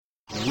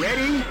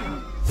Ready?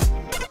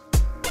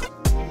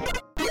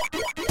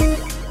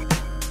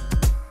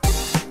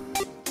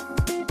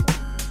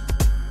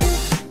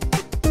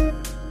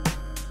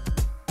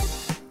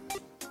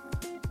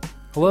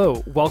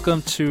 Hello,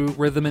 welcome to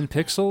Rhythm and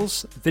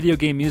Pixels, video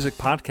game music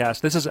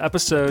podcast. This is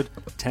episode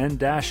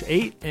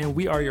 10-8, and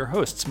we are your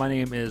hosts. My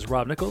name is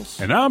Rob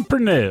Nichols. And I'm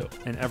Pernell.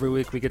 And every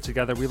week we get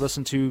together, we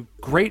listen to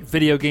great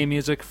video game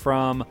music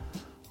from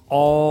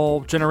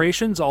all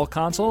generations, all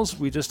consoles.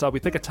 We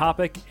pick a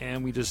topic,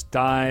 and we just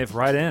dive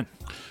right in.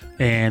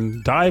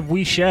 And dive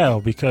we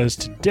shall, because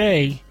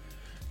today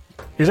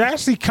is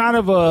actually kind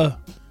of a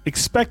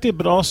expected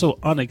but also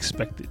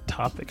unexpected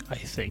topic, I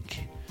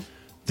think.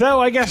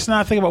 Though I guess now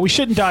I think about it, we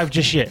shouldn't dive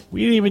just yet.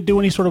 We didn't even do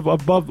any sort of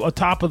above a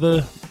top of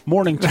the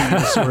morning team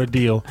sort of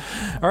deal.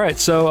 All right,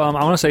 so I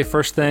want to say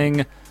first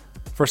things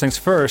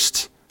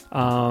first.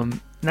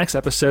 Next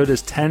episode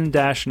is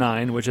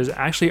 10-9, which is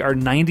actually our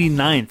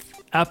 99th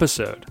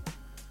episode.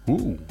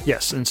 Ooh.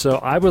 Yes, and so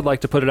I would like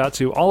to put it out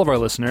to all of our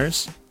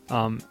listeners,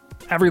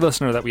 every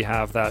listener that we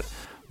have, that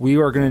we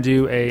are going to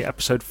do a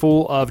episode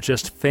full of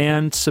just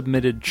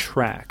fan-submitted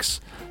tracks.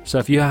 So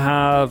if you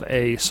have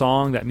a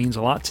song that means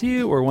a lot to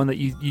you, or one that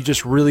you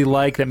just really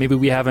like that maybe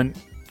we haven't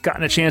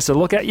gotten a chance to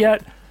look at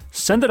yet,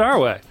 send it our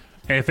way.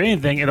 And if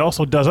anything, it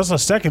also does us a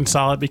second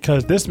solid,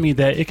 because this means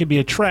that it could be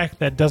a track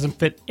that doesn't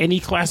fit any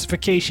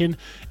classification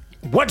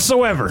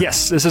whatsoever.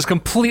 Yes, this is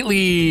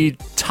completely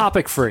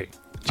topic-free.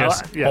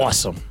 Just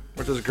awesome.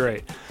 Which is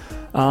great.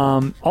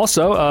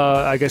 Also,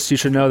 I guess you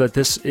should know that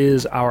this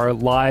is our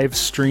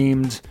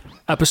live-streamed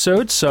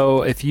episode,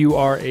 so if you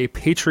are a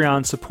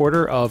Patreon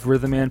supporter of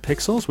Rhythm and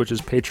Pixels, which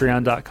is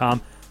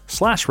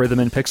patreon.com/Rhythm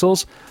and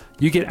Pixels,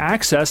 you get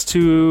access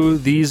to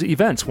these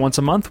events. Once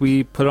a month,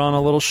 we put on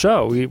a little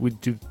show. We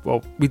do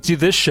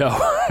this show.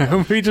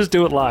 We just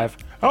do it live.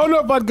 I don't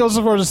know if I'd go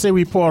so far as to say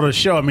we pull on a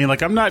show. I mean,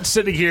 like, I'm not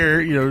sitting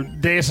here,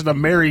 dancing a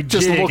merry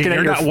jig, and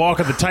you're not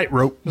walking the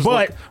tightrope.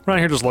 But we're not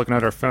here just looking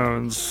at our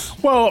phones.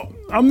 Well,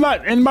 I'm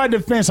not. In my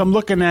defense, I'm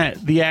looking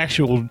at the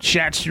actual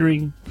chat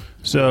stream.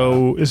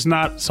 So it's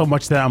not so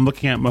much that I'm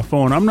looking at my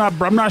phone. I'm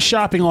not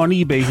shopping on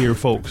eBay here,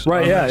 folks.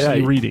 Right?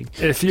 I'm reading.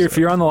 If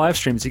you're on the live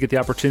streams, you get the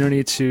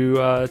opportunity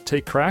to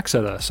take cracks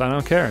at us. I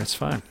don't care. It's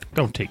fine.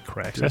 Don't take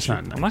cracks. That's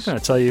not nice. I'm not going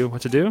to tell you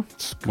what to do.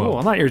 It's cool. Well,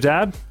 I'm not your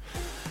dad.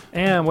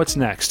 And what's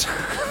next?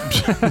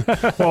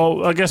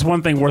 Well, I guess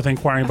one thing worth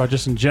inquiring about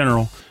just in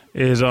general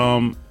is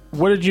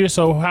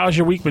how's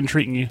your week been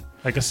treating you?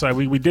 Like I said,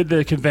 we did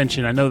the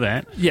convention. I know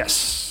that.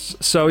 Yes.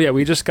 So yeah,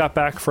 we just got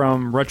back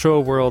from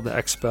Retro World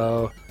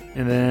Expo.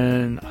 And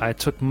then I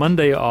took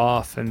Monday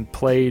off and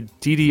played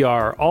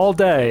DDR all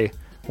day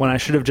when I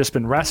should have just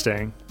been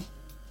resting,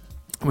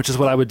 which is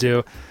what I would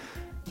do.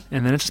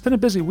 And then it's just been a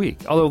busy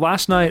week. Although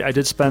last night I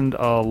did spend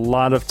a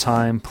lot of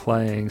time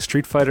playing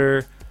Street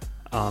Fighter,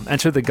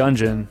 Enter the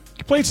Gungeon.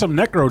 You played some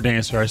Necro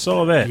Dancer. I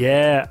saw that.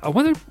 Yeah.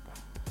 When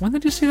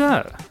did you see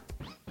that?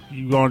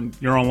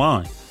 You're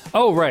online.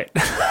 Oh, right.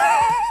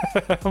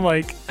 I'm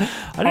like,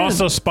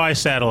 also spy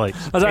satellites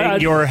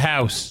in your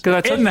house.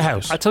 In the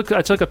house. I took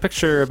a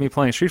picture of me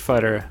playing Street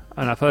Fighter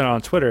and I put it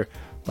on Twitter,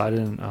 but I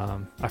didn't.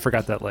 I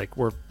forgot that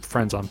we're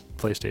friends on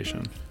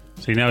PlayStation.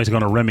 See, now he's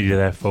going to remedy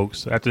that,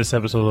 folks. After this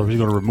episode, he's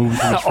going to remove him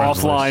from his friends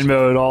offline list.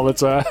 mode all the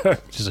time.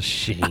 Just a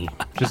shame.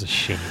 Just a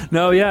shame.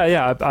 No,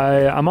 yeah.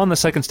 I'm on the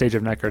second stage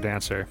of Necro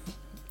Dancer.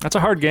 That's a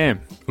hard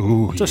game.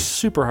 Ooh, it's a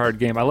super hard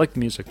game. I like the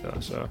music though,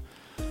 so.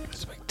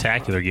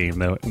 Spectacular game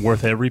though,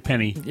 worth every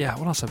penny. Yeah,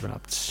 what else have I been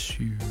up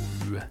to?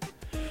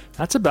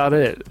 That's about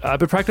it. I've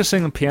been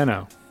practicing the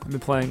piano. I've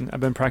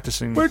been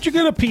practicing. Where'd you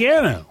get a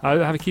piano? I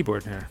have a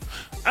keyboard here.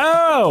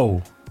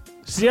 Oh,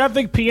 see, I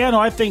think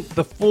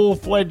the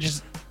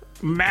full-fledged,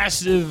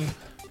 massive,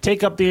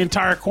 take up the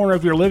entire corner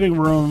of your living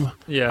room.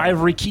 Yeah.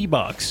 Ivory key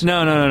box.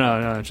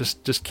 No.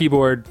 Just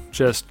keyboard,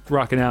 just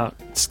rocking out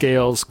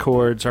scales,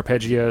 chords,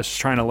 arpeggios, just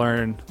trying to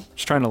learn.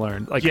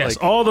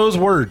 All those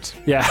words.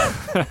 Yeah.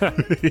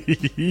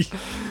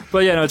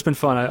 But yeah, no, it's been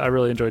fun. I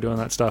really enjoy doing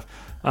that stuff.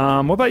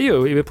 What about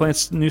you? You been playing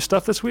new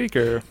stuff this week,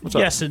 or what's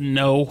up? Yes and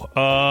no.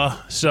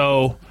 It's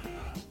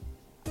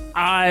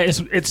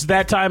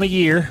that time of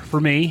year for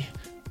me.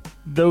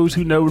 Those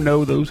who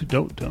know, those who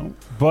don't.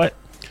 But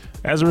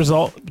as a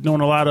result,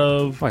 doing a lot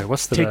of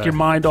take your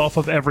mind off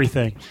of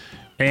everything.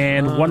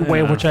 And one way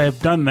in which I have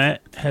done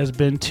that has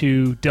been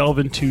to delve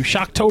into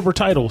Shocktober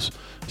titles.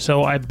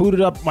 So I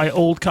booted up my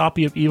old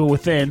copy of Evil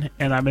Within,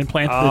 and I've been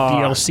playing the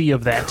DLC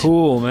of that.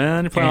 Cool,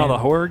 man! You're playing all the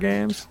horror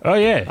games. Oh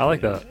yeah, I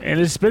like that. And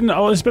it's been a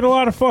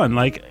lot of fun.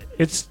 Like,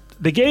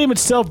 the game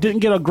itself didn't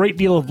get a great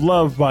deal of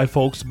love by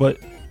folks, but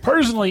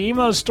personally, even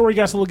though the story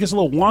gets a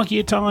little wonky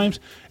at times,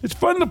 it's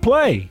fun to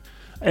play.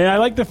 And I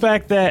like the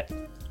fact that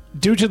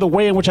due to the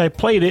way in which I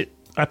played it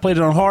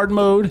on hard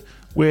mode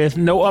with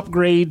no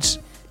upgrades,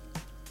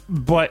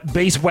 but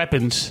base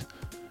weapons.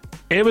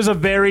 It was a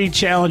very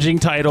challenging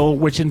title,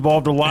 which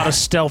involved a lot of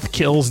stealth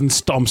kills and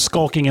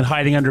skulking and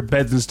hiding under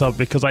beds and stuff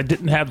because I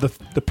didn't have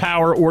the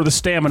power or the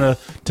stamina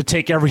to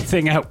take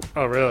everything out.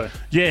 Oh, really?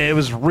 Yeah, it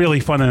was really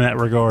fun in that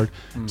regard.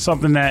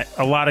 Something that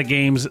a lot of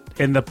games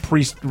in the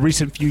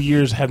recent few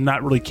years have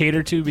not really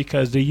catered to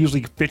because they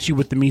usually fit you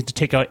with the means to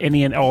take out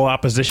any and all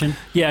opposition.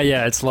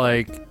 Yeah, it's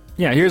like,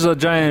 here's a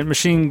giant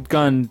machine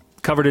gun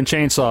covered in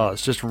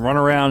chainsaws. Just run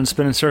around and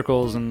spin in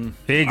circles. And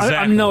exactly.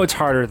 I know it's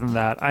harder than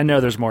that. I know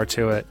there's more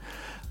to it.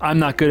 I'm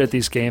not good at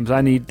these games.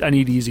 I need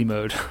easy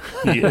mode.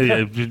 I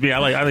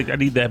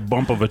need that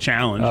bump of a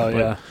challenge.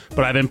 Oh,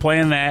 but I've been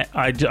playing that.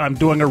 I'm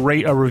doing a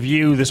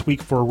review this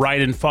week for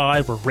Raiden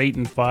 5 or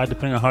Raiden 5,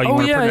 depending on how you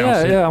want to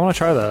pronounce it. Yeah, I want to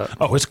try that.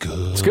 Oh, it's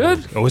good. It's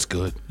good? Oh, it's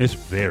good. It's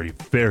very,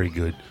 very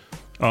good.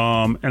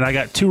 And I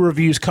got 2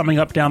 reviews coming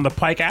up down the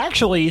pike.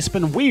 Actually, it's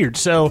been weird.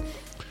 So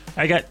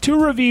I got 2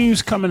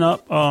 reviews coming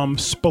up.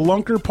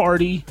 Spelunker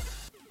Party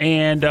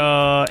and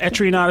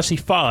Etrian Odyssey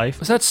 5.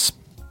 Was that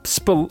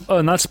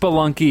not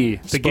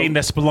Spelunky. The game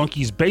that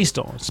Spelunky's based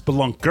on.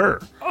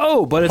 Spelunker.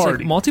 Oh, but it's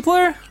Party. like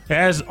multiplayer? It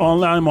has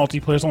online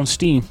multiplayer. It's on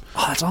Steam.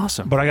 Oh, that's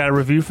awesome. But I got a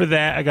review for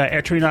that. I got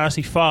Etrian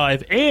Odyssey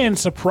 5. And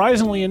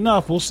surprisingly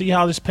enough, we'll see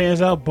how this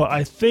pans out, but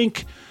I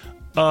think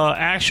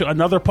actually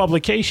another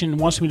publication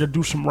wants me to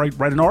do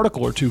write an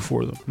article or 2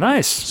 for them.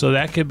 Nice. So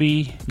that could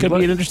be an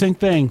interesting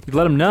thing. You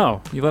let them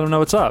know. You let them know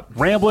what's up.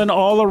 Rambling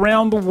all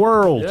around the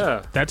world.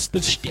 Yeah. That's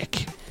the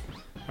shtick.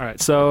 All right,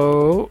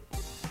 so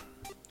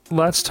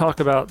let's talk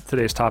about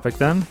today's topic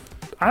then.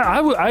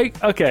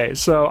 Okay,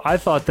 so I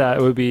thought that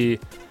it would be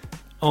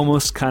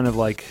almost kind of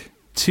like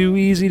too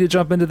easy to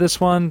jump into this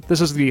one.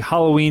 This is the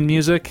Halloween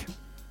music,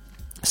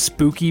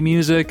 spooky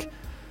music.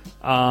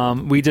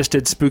 We just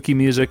did spooky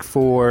music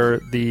for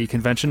the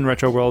convention,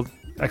 Retro World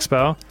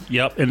Expo.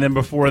 Yep, and then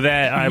before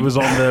that, I was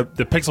on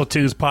the Pixel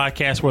Tunes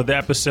podcast where the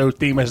episode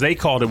theme, as they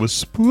called it, was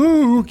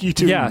Spooky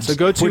Tunes. Yeah, so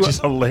go to which is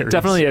hilarious.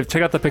 Definitely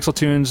check out the Pixel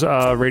Tunes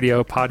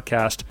radio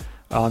podcast.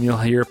 You'll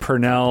hear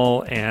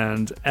Pernell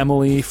and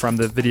Emily from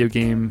the Video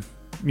Game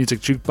Music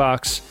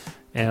Jukebox,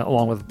 and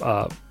along with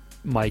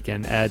Mike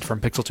and Ed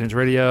from Pixel Tunes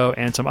Radio,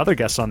 and some other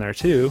guests on there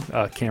too.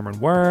 Cameron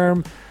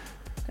Worm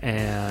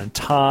and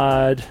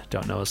Todd.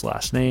 Don't know his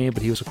last name,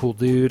 but he was a cool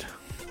dude.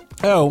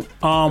 Oh,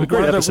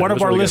 one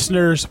of our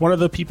listeners, one of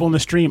the people in the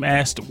stream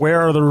asked,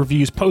 where are the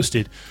reviews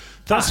posted?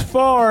 Thus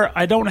far,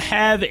 I don't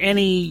have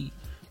any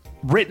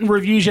written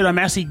reviews yet.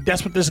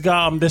 That's what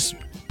this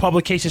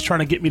publication is trying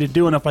to get me to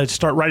do, and if I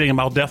start writing them,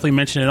 I'll definitely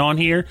mention it on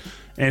here,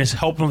 and it's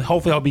hopefully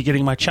I'll be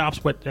getting my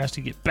chops wet as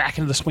to get back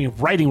into the swing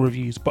of writing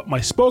reviews, but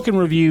my spoken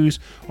reviews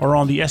are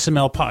on the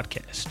SML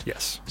podcast.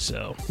 Yes.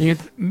 So you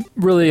can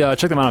really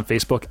check them out on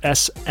Facebook,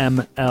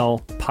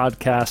 SML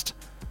Podcast.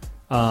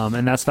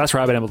 And that's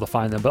where I've been able to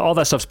find them. But all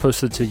that stuff's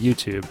posted to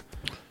YouTube.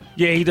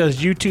 Yeah, he does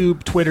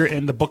YouTube, Twitter,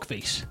 and the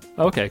Bookface.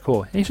 Okay,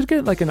 cool. And you should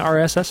get like an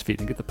RSS feed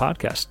and get the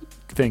podcast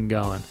thing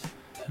going.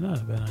 Not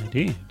a bad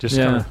idea. Just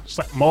kind of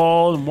slap them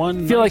all in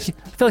one. I feel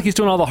like he's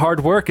doing all the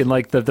hard work, and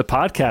like the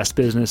podcast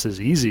business is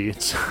easy.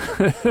 It's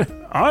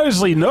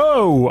honestly,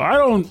 no, I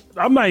don't.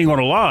 I'm not even going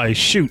to lie.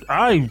 Shoot,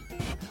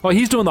 well,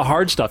 he's doing the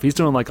hard stuff. He's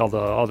doing like all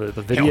the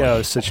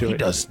video situation. He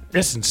does.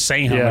 It's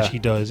insane how much he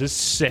does. It's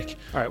sick.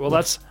 All right, well,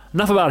 that's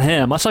enough about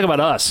him. Let's talk about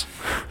us.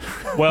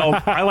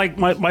 Well, I like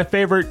my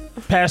favorite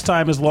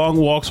pastime is long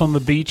walks on the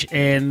beach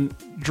and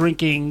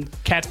drinking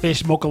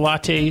catfish mocha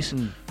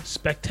lattes.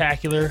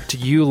 Spectacular. Do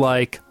you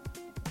like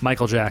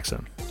Michael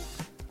Jackson?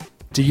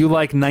 Do you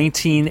like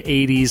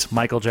 1980s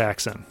Michael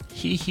Jackson?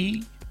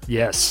 Hee.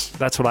 Yes,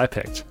 that's what I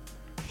picked.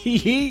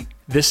 Hee.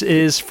 This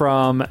is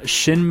from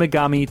Shin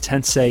Megami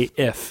Tensei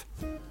If.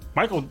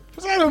 What's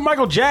that with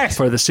Michael Jackson?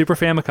 For the Super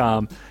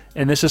Famicom,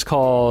 and this is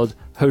called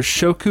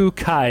Hoshoku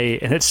Kai,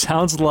 and it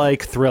sounds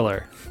like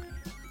Thriller.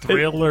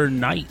 Thriller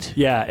Night.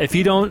 Yeah, if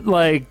you don't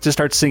like just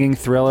start singing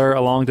Thriller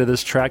along to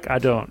this track, I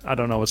don't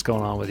know what's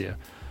going on with you.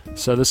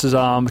 So this is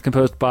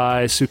composed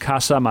by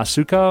Tsukasa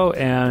Masuko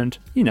and,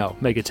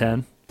 Mega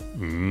 10.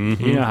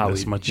 Mm-hmm. You know how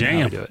That's we my jam.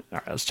 How we do it. All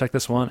right, let's check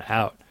this one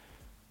out.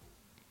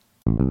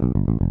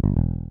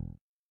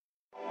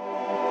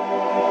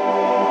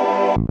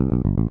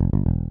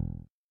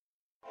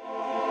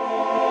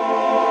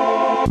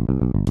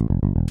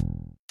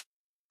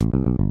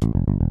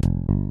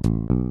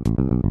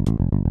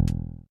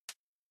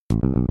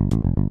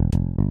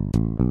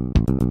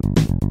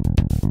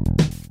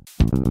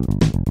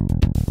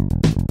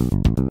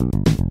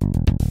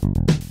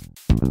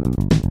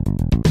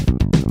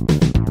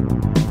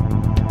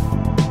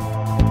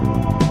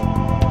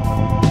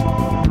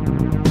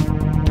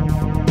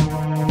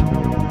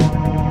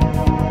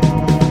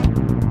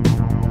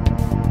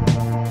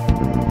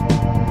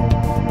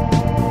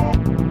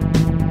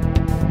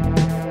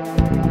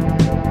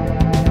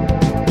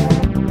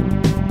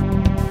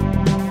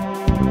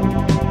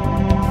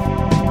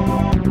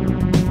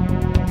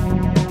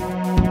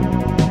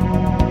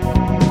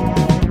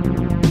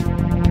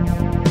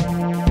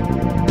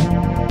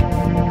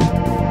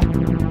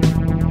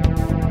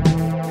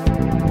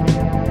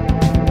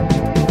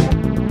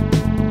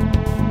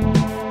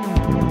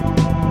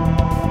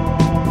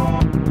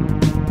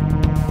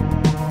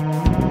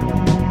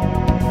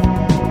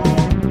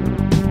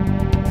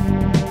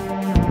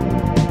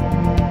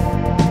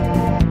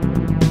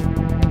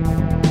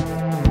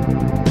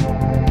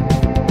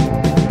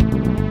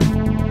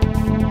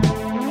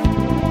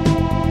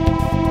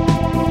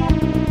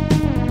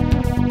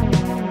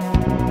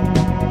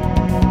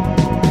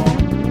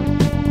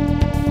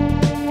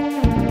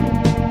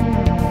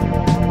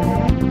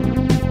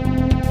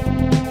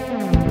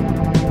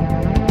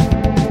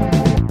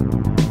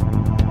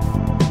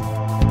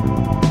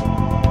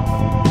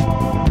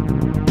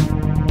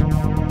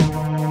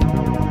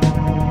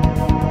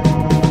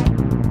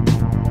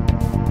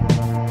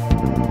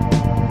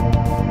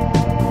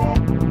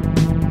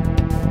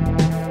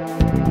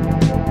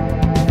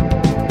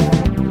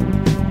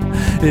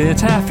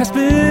 It's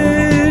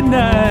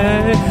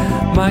midnight.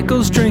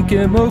 Michael's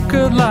drinking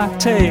mocha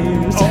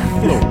lattes.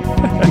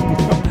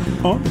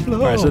 On floor.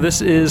 All right, so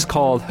this is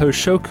called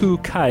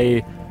Hoshoku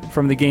Kai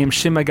from the game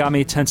Shin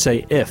Megami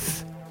Tensei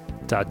If...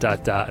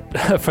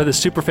 for the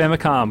Super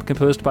Famicom,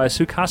 composed by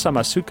Tsukasa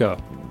Masuko.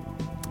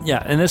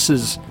 Yeah, and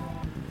it's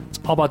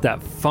all about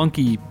that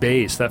funky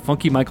bass, that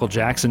funky Michael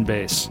Jackson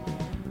bass.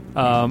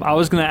 I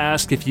was going to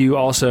ask if you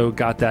also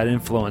got that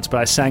influence,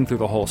 but I sang through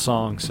the whole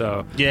song,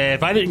 so... Yeah,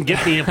 if I didn't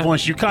get the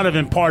influence, you kind of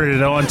imparted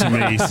it on to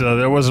me, so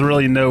there was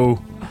really no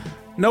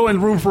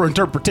room for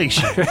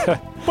interpretation.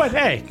 But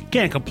hey,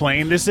 can't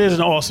complain. This is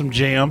an awesome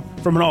jam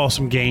from an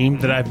awesome game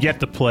that I've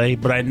yet to play,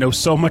 but I know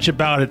so much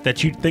about it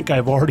that you'd think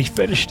I've already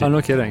finished it. Oh,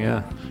 no kidding,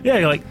 yeah.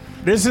 Yeah, like,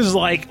 this is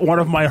like one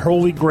of my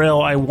holy grail.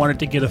 I wanted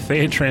to get a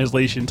fan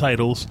translation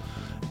titles,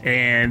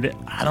 and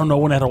I don't know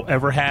when that'll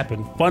ever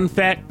happen. Fun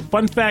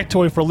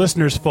factoid for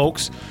listeners,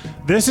 folks.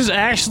 This is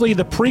actually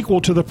the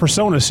prequel to the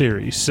Persona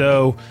series,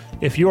 so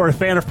if you are a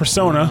fan of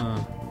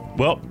Persona,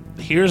 well...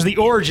 here's the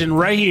origin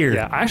right here.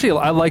 Yeah, actually,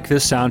 I like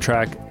this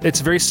soundtrack.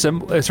 It's very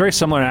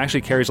similar and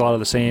actually carries a lot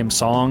of the same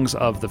songs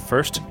of the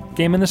first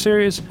game in the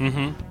series.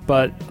 Mm-hmm.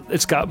 But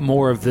it's got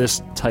more of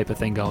this type of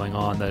thing going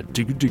on, that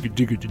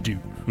do-do-do-do-do-do,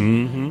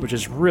 which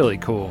is really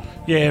cool.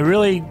 Yeah, it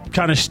really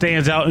kind of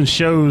stands out and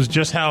shows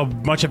just how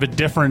much of a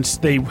difference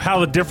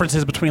how the difference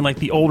is between like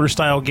the older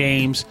style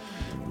games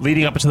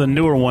leading up into the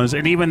newer ones.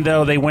 And even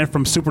though they went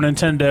from Super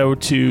Nintendo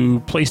to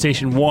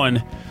PlayStation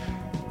 1,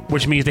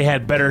 which means they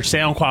had better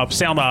sound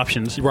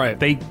options. Right.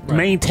 They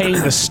maintained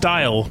the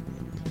style,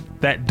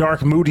 that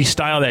dark, moody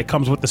style that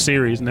comes with the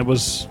series, and it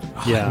was...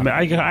 Yeah.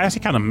 I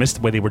actually kind of missed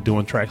the way they were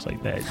doing tracks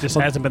like that. It just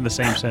hasn't been the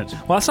same since.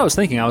 Well, that's what I was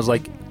thinking. I was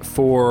like,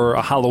 for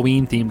a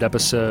Halloween-themed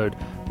episode,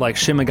 like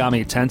Shin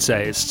Megami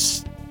Tensei,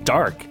 it's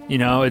dark,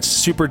 it's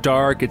super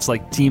dark. It's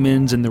like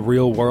demons in the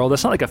real world.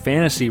 It's not like a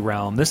fantasy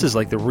realm. This is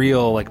like the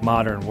real, like,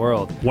 modern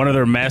world. One of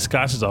their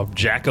mascots is a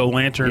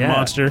jack-o'-lantern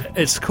monster.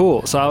 It's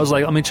cool. So I was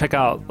like, let me check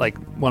out like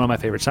one of my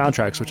favorite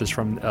soundtracks, which is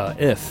from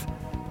If...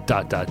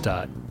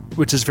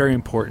 which is very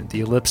important.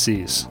 The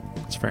ellipses.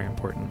 It's very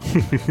important.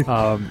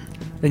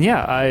 And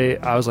yeah,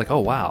 I was like, oh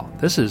wow,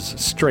 this is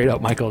straight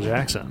up Michael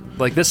Jackson.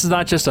 Like, this is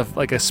not just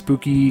a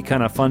spooky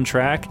kind of fun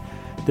track.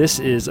 This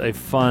is a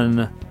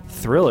fun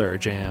thriller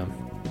jam.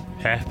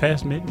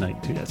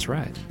 midnight, too. That's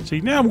right.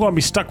 See, now I'm going to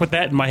be stuck with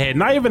that in my head.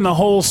 Not even the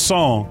whole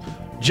song,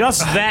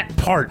 just that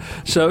part.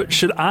 So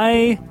should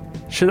I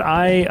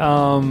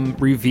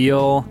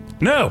reveal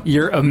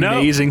your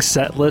amazing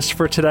set list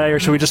for today, or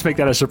should we just make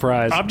that a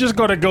surprise? I'm just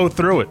going to go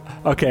through it.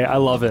 Okay, I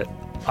love it.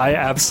 I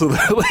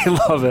absolutely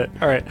love it.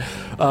 All right,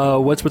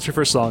 what's your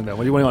first song then?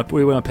 What do you want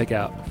to pick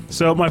out?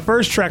 So my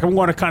first track, I'm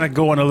going to kind of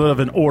go in a little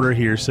bit of an order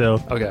here. So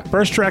okay,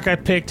 first track I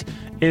picked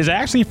is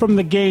actually from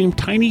the game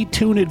Tiny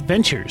Toon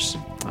Adventures.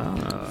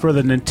 For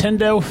the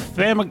Nintendo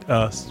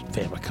Famicom.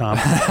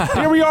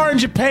 Here we are in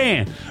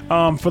Japan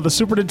for the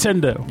Super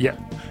Nintendo. Yeah.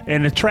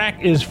 And the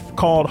track is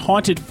called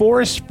Haunted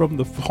Forest from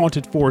the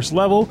Haunted Forest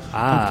level,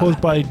 composed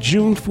by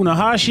Jun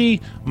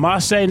Funahashi,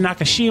 Masai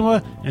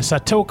Nakashima, and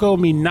Satoko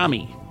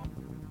Minami.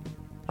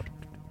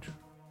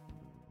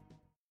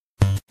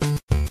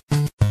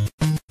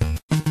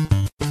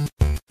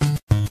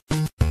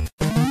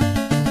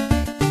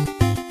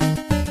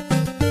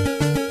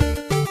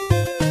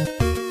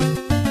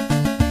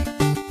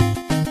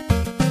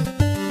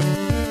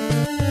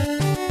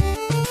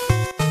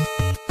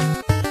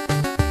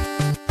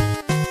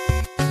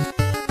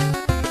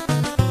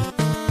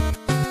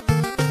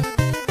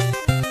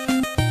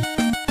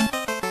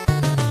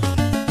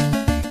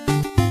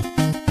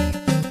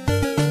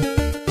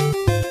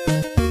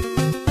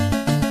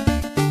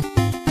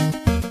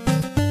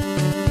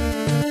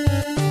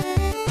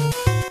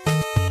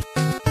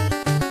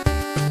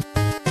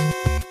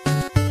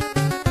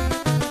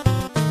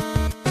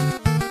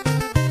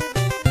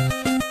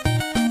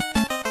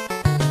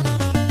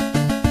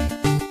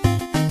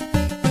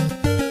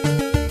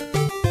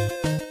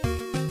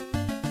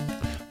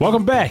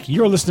 Welcome back.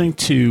 You're listening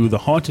to the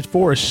Haunted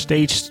Forest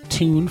stage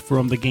tune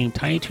from the game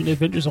Tiny Toon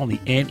Adventures on the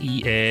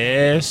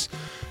NES.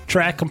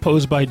 Track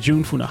composed by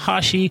Jun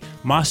Funahashi,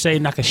 Masai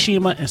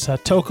Nakashima, and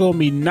Satoko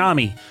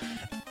Minami.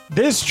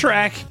 This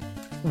track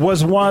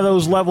was one of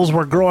those levels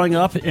where growing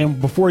up and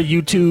before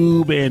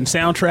YouTube and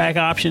soundtrack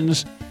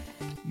options,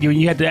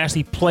 you had to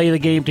actually play the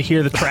game to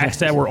hear the tracks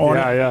that were on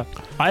it. Yeah.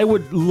 I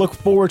would look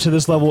forward to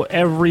this level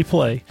every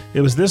play.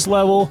 It was this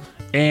level,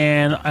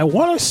 and I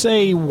want to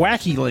say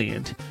Wacky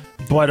Land.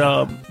 But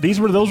those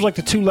were like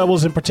the two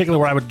levels in particular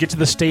where I would get to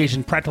the stage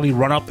and practically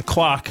run out the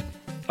clock,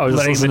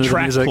 letting the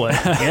track play.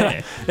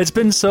 Yeah. It's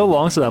been so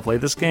long since I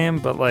played this game,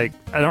 but like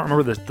I don't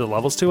remember the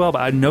levels too well. But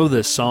I know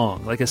this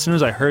song. Like as soon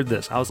as I heard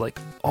this, I was like,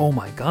 "Oh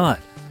my god,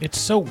 it's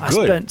so good!" I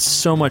spent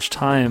so much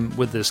time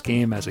with this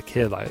game as a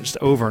kid, like just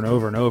over and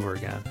over and over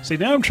again. See,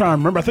 now I'm trying to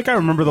remember. I think I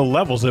remember the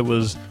levels. It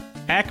was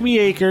Acme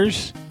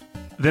Acres,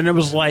 then it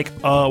was like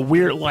a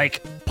weird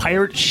like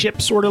pirate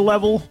ship sort of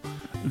level.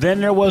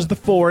 Then there was the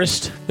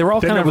forest. They were all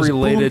kind of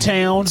related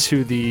Boomtown.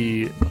 to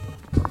the...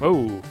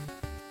 Oh.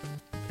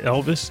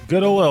 Elvis.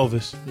 Good old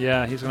Elvis.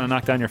 Yeah, he's going to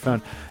knock down your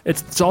phone.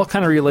 It's all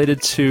kind of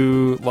related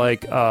to,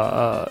 like,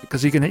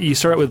 because you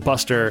start with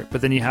Buster,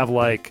 but then you have,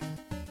 like,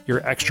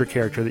 your extra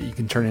character that you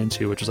can turn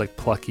into, which is, like,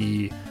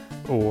 Plucky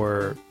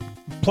or...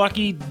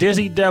 Plucky,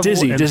 Dizzy Devil,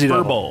 and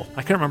Furball.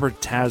 I can't remember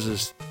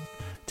Taz's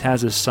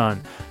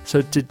son.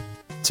 So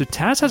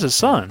Taz has a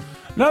son.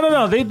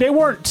 No. They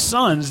weren't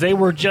sons. They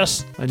were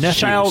just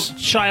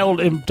child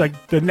in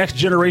like the next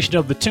generation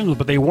of the Toons,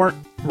 but they weren't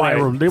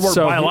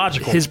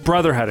biological. His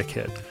brother had a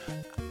kid.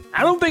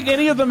 I don't think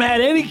any of them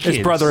had any kids. His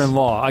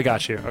brother-in-law. I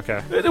got you.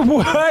 Okay.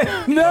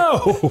 What?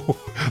 No.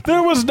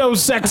 There was no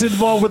sex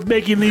involved with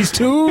making these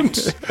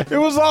tunes. It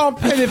was all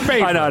pen and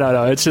paper. I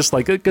know. It's just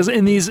like, because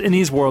in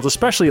these worlds,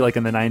 especially like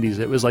in the 90s,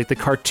 it was like the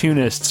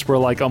cartoonists were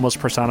like almost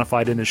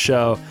personified in the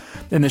show,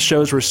 and the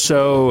shows were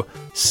so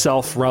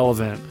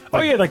self-relevant.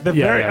 Like, I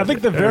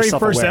think the very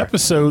first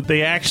episode,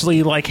 they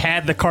actually like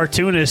had the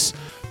cartoonists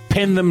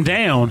pin them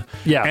down.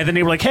 Yeah. And then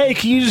they were like, hey,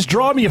 can you just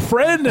draw me a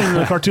friend? And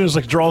the cartoonist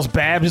like draws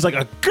Babs. He's like,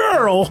 a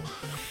girl?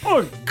 Oh,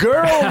 a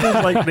girl?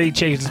 And like, they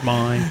changed his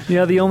mind.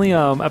 Yeah, the only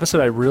episode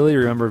I really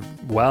remember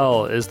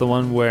well is the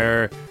one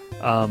where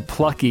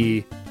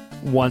Plucky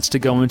wants to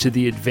go into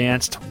the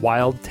advanced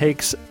wild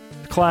takes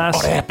class.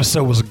 Oh, that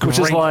episode was great. Which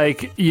is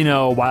like,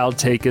 wild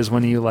take is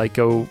when you like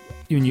go...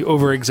 when you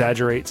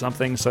over-exaggerate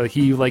something. So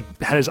he like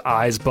had his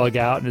eyes bug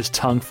out and his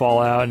tongue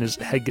fall out and his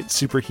head gets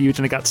super huge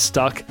and it got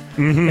stuck.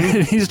 Mm-hmm.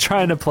 And he's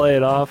trying to play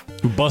it off.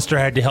 Buster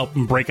had to help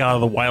him break out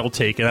of the wild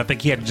take, and I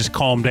think he had to just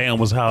calm down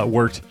was how it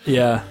worked.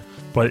 Yeah.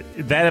 But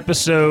that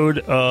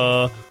episode,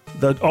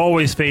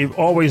 always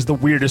the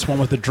weirdest one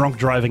with the drunk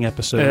driving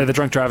episode. The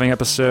drunk driving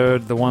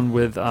episode, the one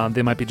with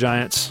They Might Be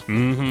Giants.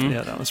 Mm-hmm.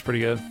 Yeah, that was pretty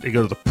good. They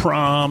go to the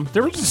prom.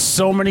 There were just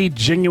so many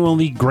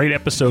genuinely great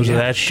episodes of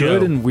that show.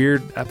 Good and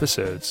weird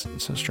episodes.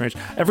 It's so strange.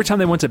 Every time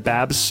they went to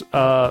Babs'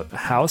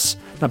 house,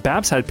 now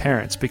Babs had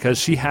parents because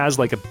she has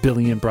like 1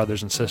 billion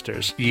brothers and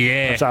sisters.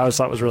 Yeah. Which I always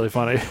thought was really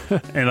funny.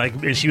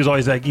 and she was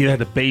always like, you had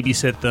to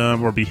babysit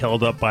them or be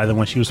held up by them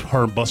when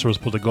her and Buster was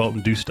supposed to go out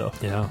and do stuff.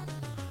 Yeah.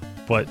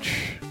 But...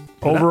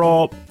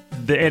 overall,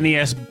 the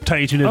NES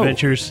Tiny Toon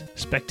Adventures,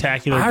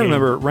 spectacular game.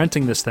 Remember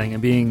renting this thing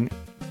and being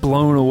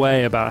blown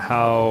away about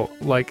how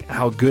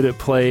good it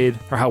played,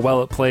 or how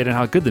well it played, and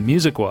how good the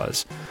music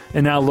was.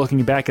 And now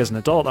looking back as an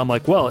adult, I'm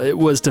like, well, it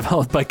was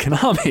developed by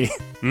Konami.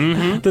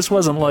 Mm-hmm. This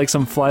wasn't like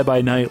some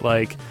fly-by-night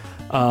like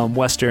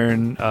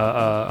Western,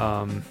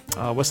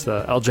 what's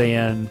the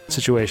LJN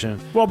situation?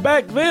 Well,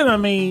 back then, I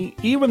mean,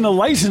 even the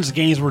licensed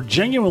games were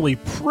genuinely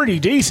pretty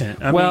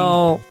decent. I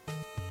mean,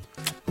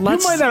 you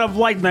might not have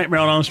liked Nightmare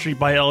on Elm Street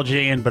by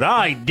LJN, but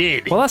I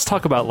did. Well, let's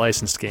talk about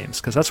licensed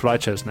games, because that's what I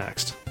chose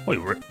next. Wait,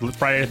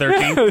 Friday the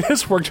 13th?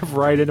 This worked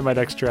right into my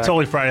next track. It's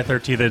only Friday the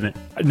 13th, isn't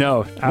it?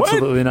 No,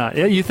 absolutely not.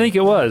 Yeah, you think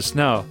it was.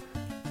 No.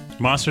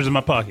 Monsters in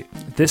My Pocket.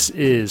 This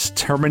is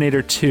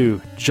Terminator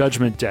 2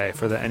 Judgment Day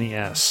for the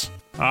NES.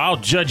 I'll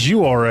judge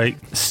you all right.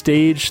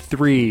 Stage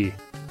 3,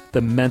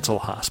 The Mental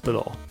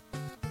Hospital.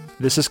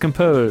 This is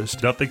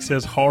composed... Nothing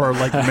says horror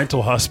like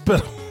Mental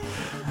Hospital.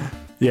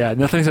 Yeah,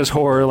 nothing says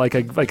horror like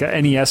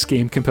a NES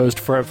game composed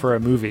for a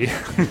movie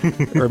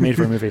or made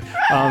for a movie.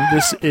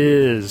 This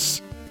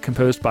is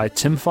composed by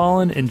Tim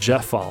Fallon and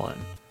Jeff Fallon.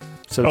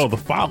 So the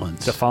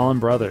Fallons, the Fallon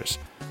brothers.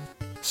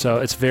 So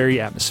it's very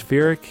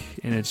atmospheric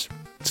and it's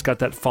got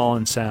that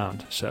Fallon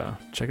sound. So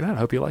check it out. I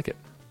hope you like it.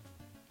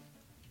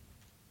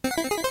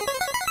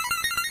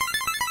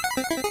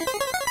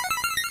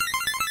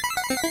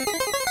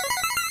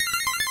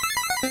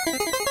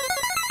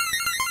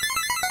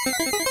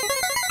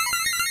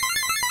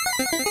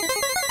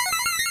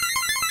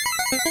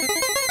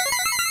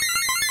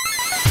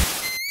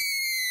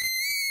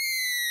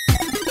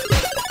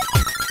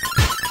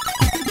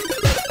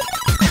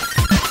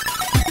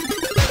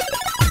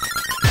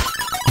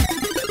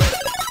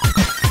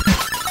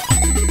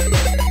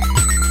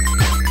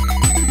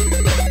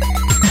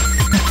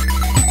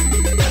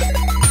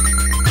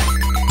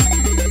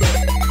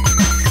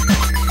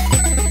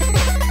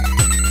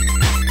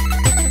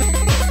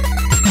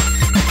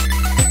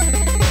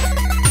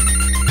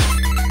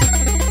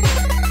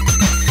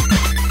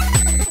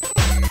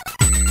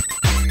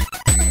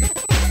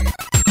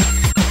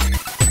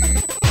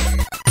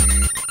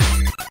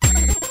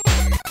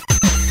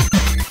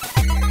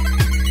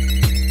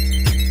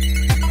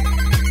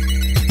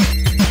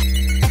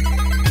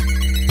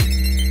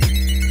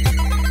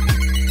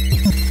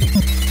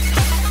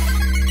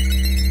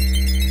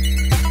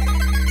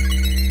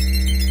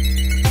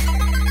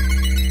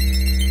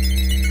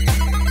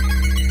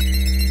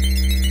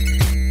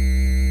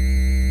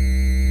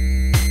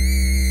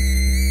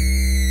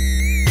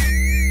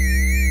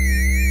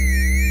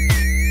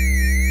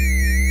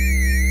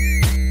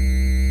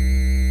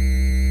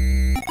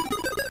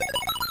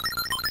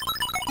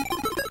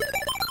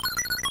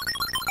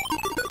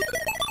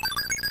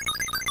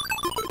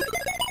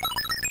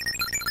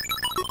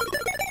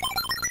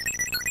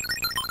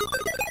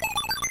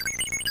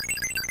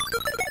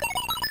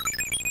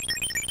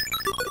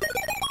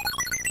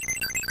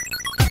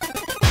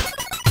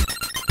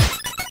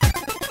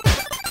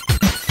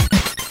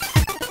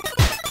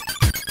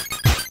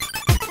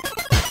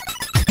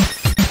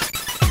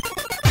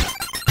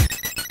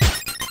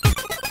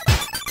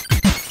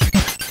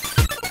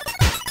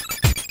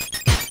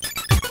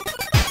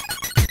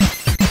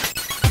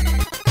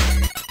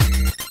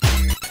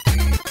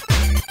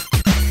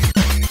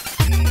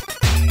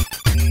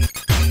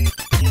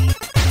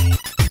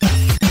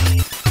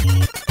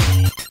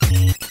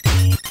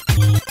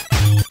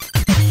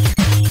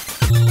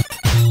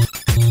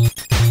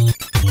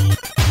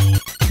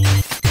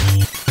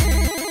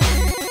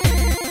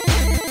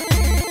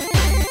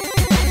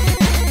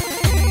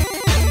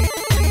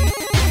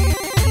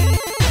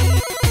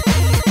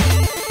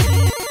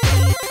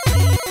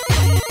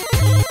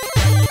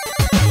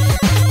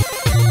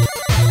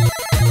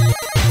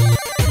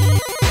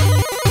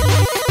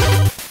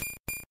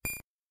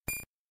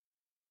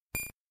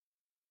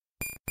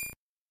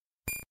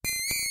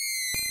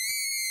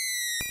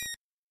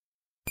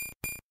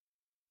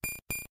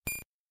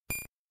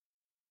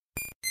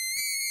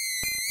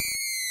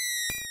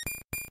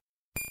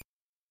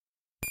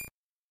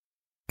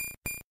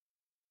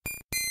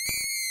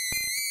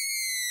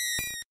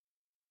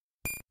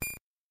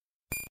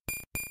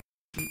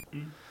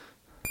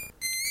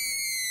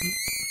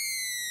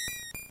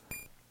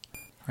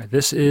 All right,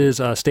 this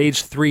is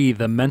Stage 3,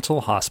 The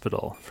Mental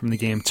Hospital, from the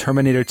game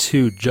Terminator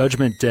 2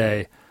 Judgment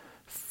Day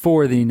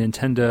for the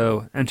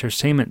Nintendo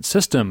Entertainment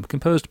System,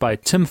 composed by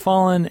Tim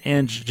Follin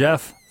and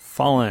Jeff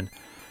Follin.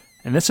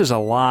 And this is a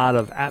lot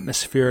of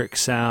atmospheric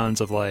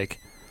sounds of I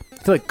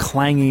feel like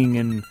clanging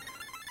and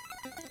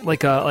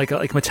like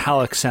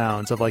metallic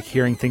sounds of like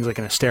hearing things like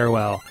in a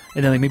stairwell,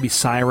 and then like maybe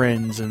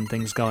sirens and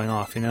things going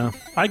off.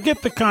 I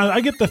get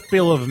the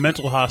feel of a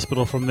mental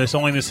hospital from this,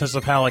 only in the sense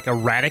of how like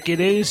erratic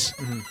it is.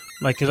 Mm-hmm.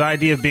 Like his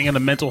idea of being in a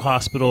mental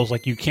hospital is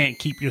like you can't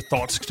keep your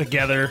thoughts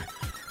together.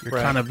 You're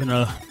kind of in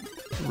a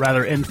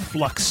rather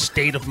influx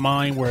state of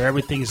mind where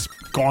everything's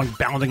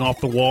bounding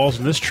off the walls,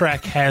 and this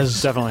track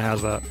definitely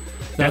has that.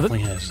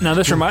 Has. Now,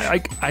 this I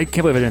can't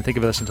believe I didn't think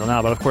of this until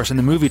now, but of course, in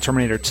the movie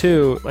Terminator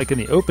 2, like in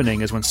the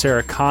opening, is when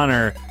Sarah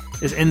Connor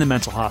is in the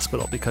mental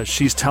hospital because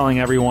she's telling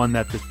everyone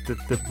that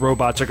the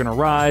robots are going to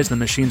rise, the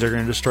machines are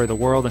going to destroy the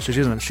world, and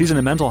she's in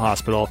a mental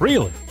hospital.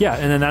 Really? Yeah,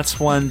 and then that's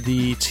when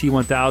the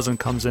T-1000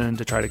 comes in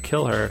to try to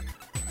kill her,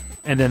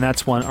 and then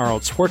that's when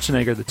Arnold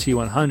Schwarzenegger, the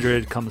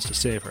T-100, comes to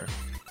save her.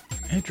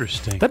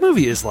 Interesting. That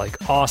movie is like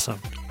awesome.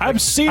 I'm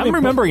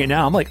remembering it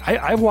now. I'm like,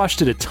 I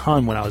watched it a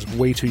ton when I was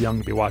way too young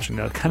to be watching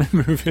that kind of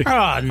movie.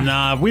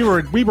 Nah. We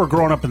were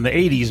growing up in the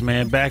 80s,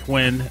 man, back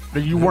when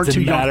you weren't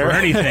too young for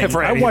anything.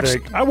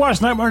 I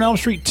watched Nightmare on Elm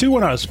Street 2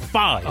 when I was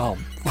 5. Oh.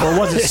 Or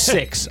was it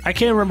 6? I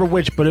can't remember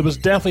which, but it was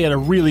definitely at a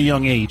really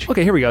young age.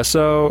 Okay, here we go.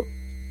 So,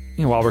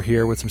 while we're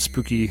here with some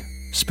spooky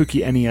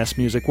NES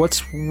music,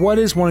 what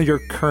is one of your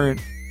current,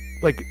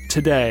 like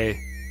today,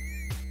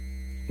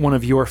 one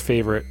of your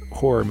favorite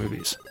horror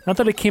movies? Not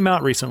that it came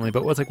out recently,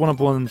 but what's like one of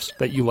the ones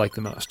that you like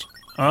the most?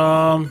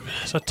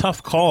 It's a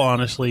tough call,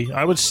 honestly.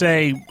 I would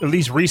say at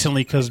least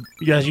recently, because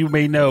as you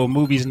may know,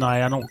 movies and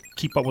I don't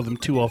keep up with them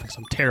too often because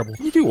I'm terrible.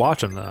 You do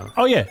watch them though.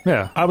 Oh yeah,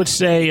 yeah. I would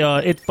say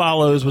It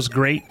Follows was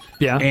great.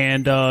 Yeah,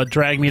 and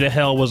Drag Me to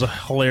Hell was a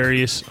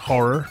hilarious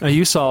horror. Now,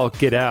 you saw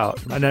Get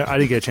Out. I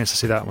didn't get a chance to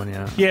see that one.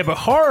 Yeah, but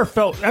horror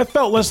felt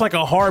less like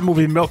a horror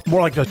movie,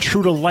 more like a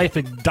true to life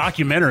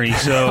documentary.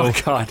 So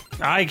oh god,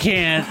 I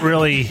can't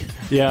really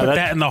put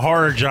that in the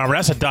horror genre.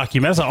 That's a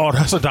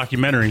That's a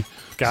documentary.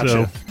 Gotcha.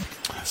 So,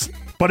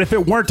 but if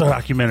it weren't a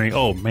documentary,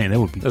 oh man, that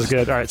would be. That's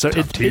good. All right, so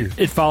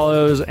it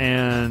Follows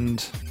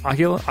and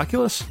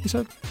Oculus. You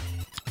said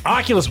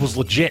Oculus was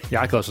legit.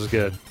 Yeah, Oculus was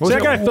good. I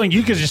got a feeling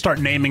you could just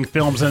start naming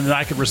films and then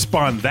I could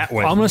respond that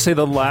way. I'm going to say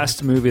the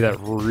last movie that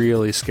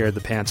really scared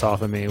the pants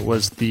off of me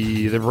was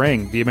the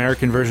Ring, the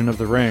American version of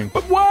The Ring.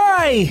 But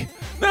why?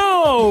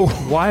 No.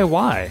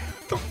 Why?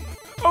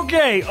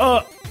 Okay.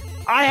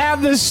 I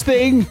have this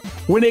thing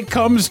when it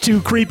comes to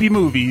creepy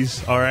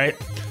movies. All right.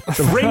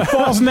 The Ring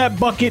falls in that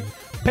bucket.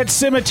 Pet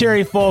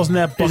Sematary falls in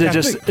that bucket.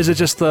 Is it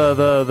just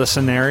the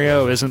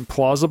scenario isn't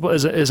plausible?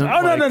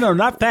 No,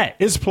 not that.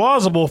 It's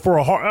plausible for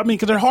a horror. I mean,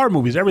 because they're horror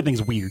movies,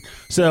 everything's weird.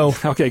 So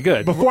okay,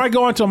 good. Before I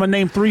go on to, I'm gonna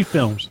name 3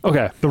 films.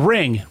 Okay, The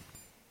Ring,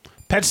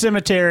 Pet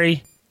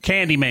Sematary,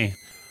 Candyman.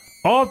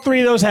 All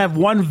 3 of those have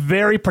one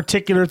very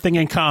particular thing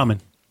in common.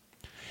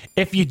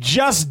 If you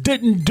just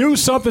didn't do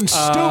something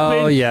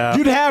stupid,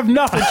 you'd have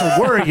nothing to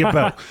worry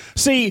about.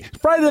 See,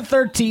 Friday the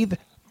 13th.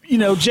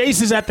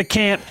 Jason's at the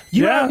camp.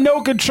 You have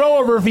no control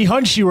over if he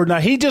hunts you or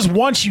not. He just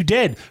wants you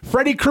dead.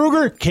 Freddy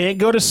Krueger can't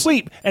go to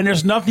sleep, and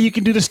there's nothing you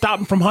can do to stop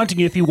him from hunting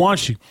you if he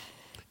wants you.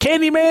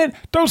 Candyman,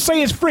 don't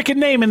say his freaking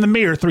name in the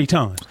mirror 3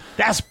 times.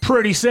 That's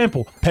pretty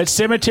simple. Pet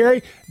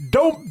Sematary,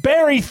 don't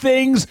bury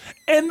things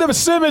in the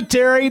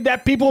cemetery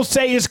that people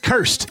say is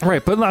cursed.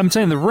 Right, but I'm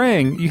saying The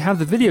Ring, you have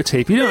the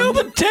videotape. You know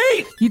the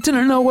tape. You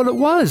didn't know what it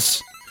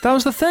was. That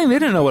was the thing. They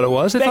didn't know what it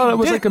was. They thought it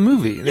was like a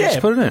movie. They just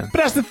put it in. But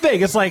that's the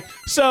thing. It's like,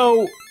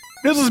 so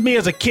this is me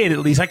as a kid, at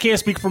least. I can't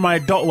speak for my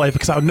adult life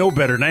because I know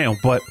better now.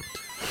 But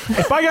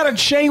if I got a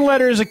chain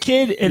letter as a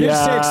kid and it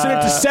said send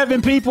it to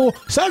 7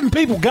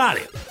 people got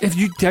it.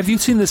 Have you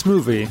seen this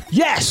movie?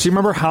 Yes. Do you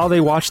remember how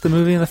they watched the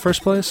movie in the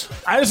first place?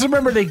 I just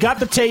remember they got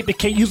the tape.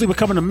 It usually would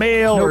come in the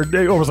mail, or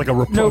it was like a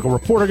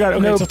reporter got it.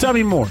 Okay, so tell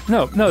me more.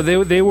 No.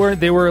 They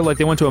were like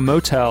they went to a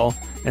motel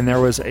and there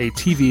was a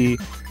TV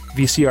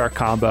VCR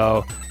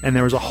combo and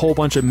there was a whole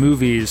bunch of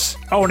movies.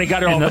 Oh, and they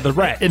got it off of the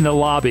rack in the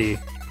lobby.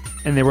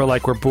 And they were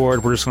like, we're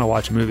bored, we're just going to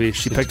watch a movie.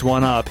 She picked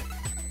one up,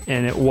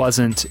 and it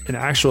wasn't an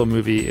actual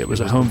movie. It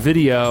was a home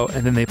video,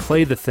 and then they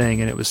played the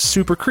thing, and it was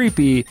super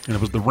creepy. And it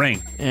was The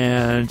Ring.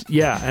 And,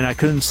 and I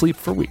couldn't sleep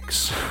for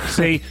weeks.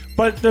 See,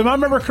 but if I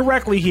remember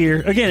correctly here,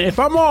 again, if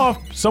I'm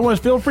off, someone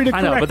feel free to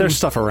correct me. I know, but there's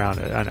stuff around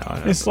it. I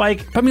know. It's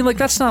like... I mean, like,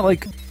 that's not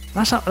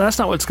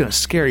what's going to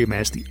scare you,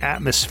 man. It's the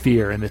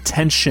atmosphere and the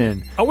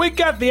tension. Oh, we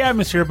got the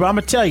atmosphere, but I'm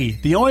going to tell you,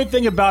 the only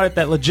thing about it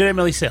that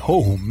legitimately said,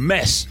 oh,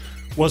 mess,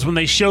 was when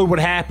they showed what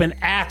happened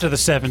after the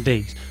 7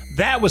 days.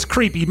 That was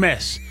creepy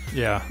mess.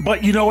 Yeah.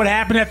 But you know what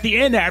happened at the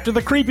end after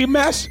the creepy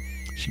mess?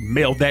 She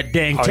mailed that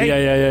dang tape.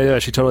 Yeah.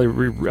 She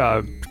totally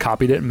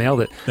copied it and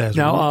mailed it.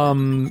 Now,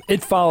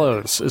 It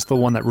Follows is the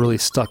one that really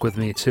stuck with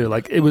me, too.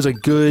 Like, it was a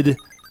good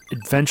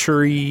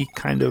adventure-y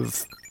kind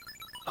of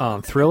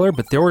thriller,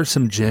 but there were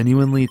some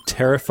genuinely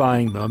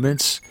terrifying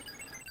moments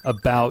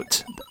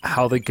about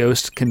how the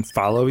ghost can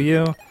follow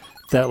you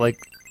that like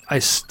I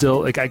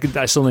still don't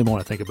even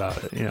want to think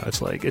about it. You know,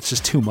 it's like it's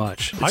just too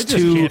much. I just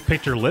can't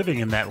picture living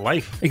in that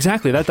life.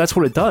 Exactly. That's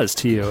what it does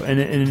to you,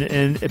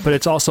 and but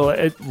it's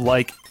also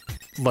like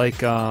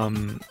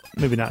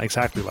maybe not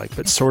exactly like,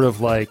 but sort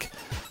of like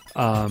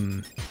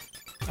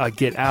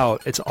Get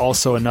Out. It's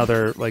also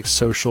another like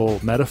social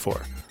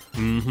metaphor.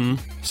 Mm-hmm.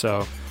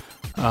 So,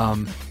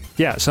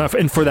 yeah. So,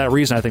 and for that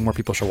reason, I think more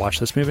people should watch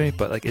this movie.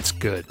 But like, it's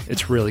good.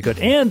 It's really good.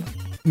 And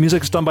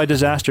music's done by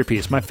Disaster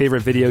Piece, my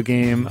favorite video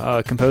game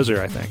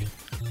composer. I think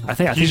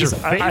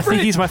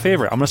he's my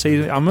favorite. I'm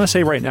gonna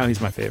say right now he's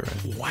my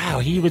favorite. Wow,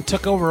 he even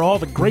took over all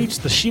the greats,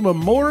 the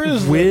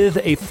Shimamuras, with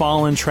a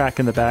Fallen track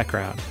in the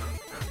background.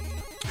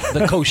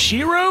 The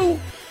Koshiro.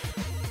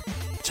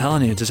 I'm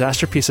telling you,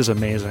 Disaster Piece is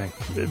amazing.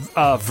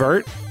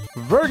 Vert,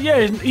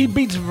 yeah, he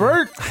beats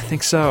Vert. I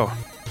think so.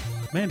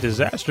 Man,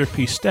 Disaster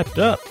Piece stepped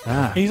up.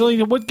 Ah.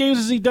 What games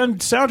has he done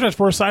soundtracks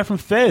for aside from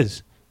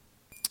Fez?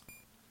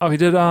 Oh, he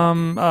did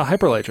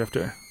Hyper Light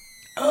Drifter.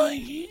 Oh,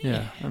 yeah.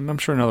 Yeah, I'm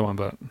sure another one,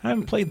 but I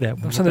haven't played that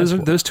one.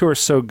 Those two are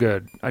so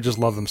good. I just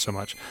love them so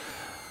much.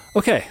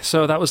 Okay,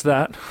 so that was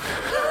that.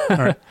 All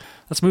right,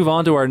 let's move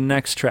on to our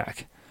next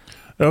track.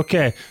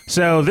 Okay,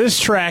 so this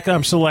track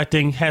I'm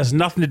selecting has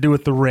nothing to do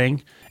with The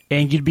Ring,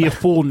 and you'd be a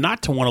fool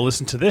not to want to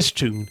listen to this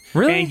tune.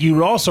 Really? And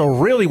you also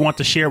really want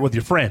to share it with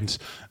your friends,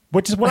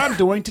 which is what I'm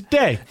doing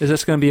today. Is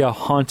this going to be a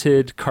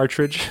haunted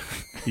cartridge?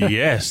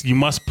 Yes, you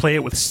must play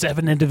it with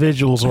 7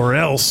 individuals or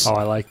else. Oh,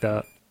 I like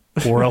that.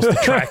 Or else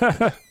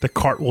the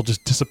cart will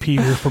just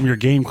disappear from your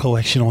game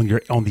collection on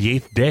the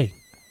 8th day.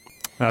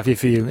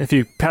 If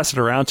you pass it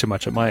around too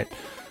much, it might.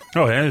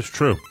 Oh, that is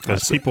true.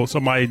 Because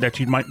somebody that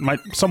you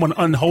someone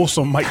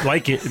unwholesome might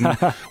like it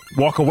and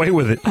walk away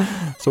with it.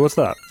 So what's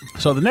that?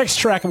 So the next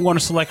track I'm going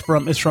to select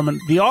from is from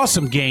the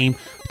awesome game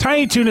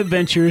Tiny Toon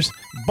Adventures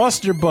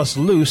Buster Bust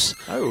Loose.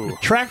 Oh. The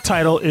track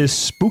title is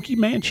Spooky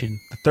Mansion,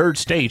 the 3rd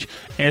stage,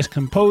 and it's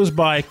composed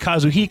by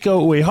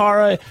Kazuhiko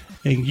Uehara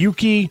and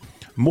Yuki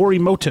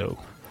Morimoto.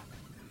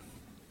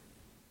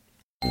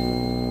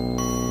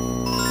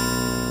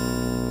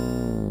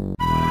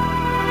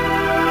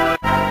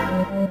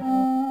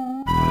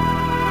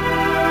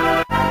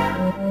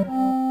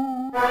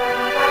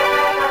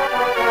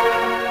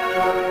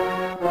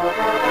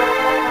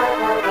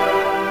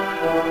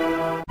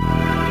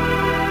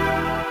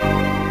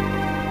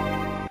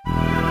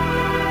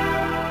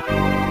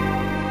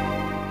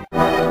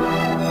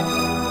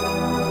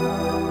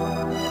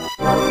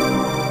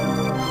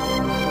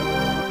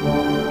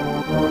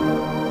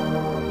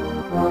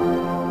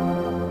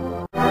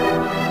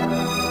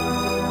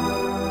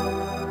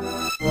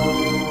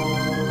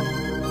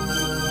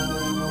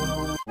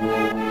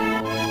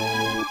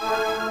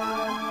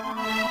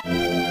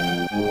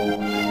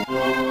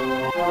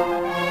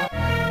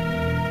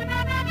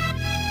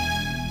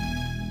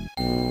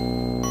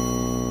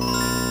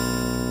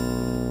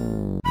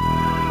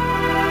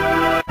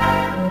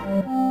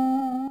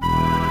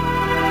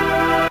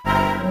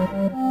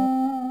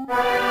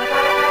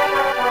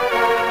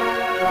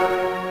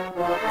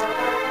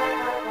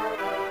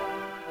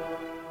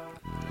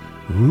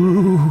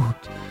 Ooh,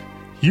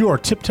 you are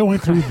tiptoeing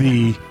through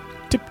the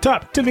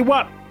tip-top,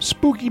 tiddly-wop,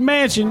 spooky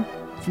mansion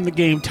from the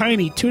game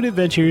Tiny Toon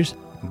Adventures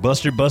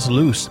Buster Bust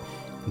Loose,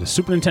 the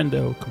Super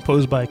Nintendo,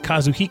 composed by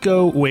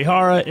Kazuhiko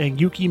Uehara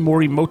and Yuki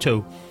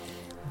Morimoto.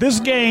 This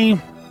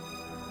game,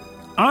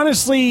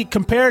 honestly,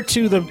 compared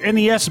to the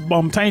NES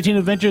Tiny Toon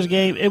Adventures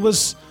game,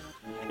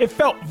 it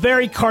felt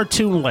very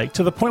cartoon-like,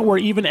 to the point where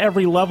even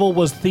every level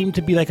was themed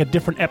to be like a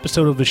different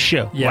episode of the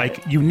show,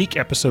 like unique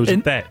episodes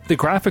of that. The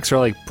graphics are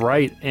like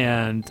bright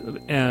and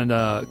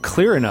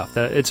clear enough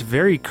that it's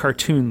very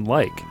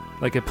cartoon-like.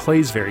 Like it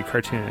plays very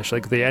cartoonish.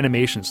 Like the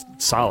animation's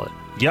solid.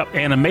 Yep,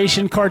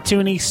 animation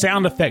cartoony,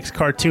 sound effects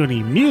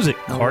cartoony, music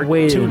cartoony.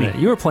 Wait a minute,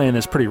 you were playing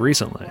this pretty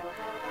recently.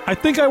 I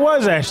think I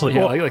was actually.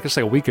 Yeah, like just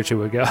like a week or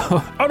two ago.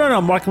 Oh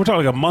no, Mark, we're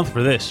talking like a month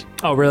for this.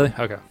 Oh really?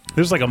 Okay.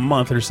 There's like a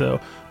month or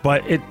so,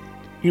 but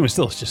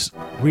still, it's just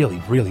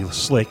really, really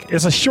slick.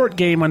 It's a short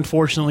game,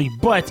 unfortunately,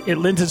 but it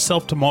lends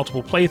itself to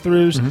multiple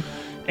playthroughs.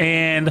 Mm-hmm.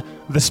 And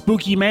the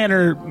Spooky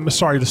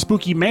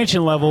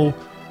Mansion level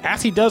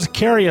actually does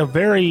carry a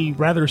very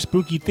rather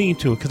spooky theme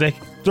to it, because it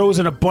throws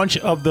in a bunch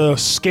of the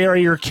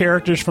scarier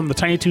characters from the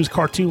Tiny Toons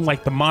cartoon,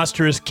 like the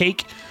monstrous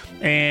cake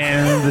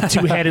and the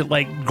two-headed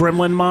like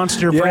gremlin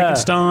monster,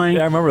 Frankenstein.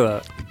 Yeah, I remember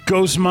that.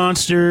 Ghost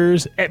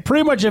monsters.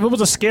 Pretty much, if it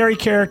was a scary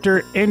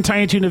character in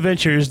Tiny Toon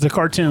Adventures, the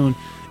cartoon,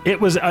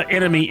 it was an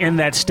enemy in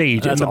that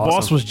stage. That's and the awesome.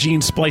 boss was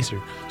Gene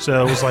Splicer.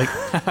 So it was like,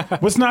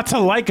 what's not to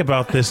like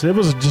about this? It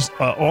was just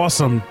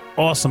an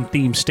awesome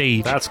theme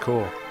stage. That's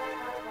cool.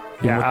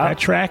 Yeah, that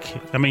track,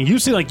 I mean, you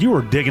seem like you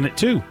were digging it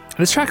too.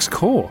 This track's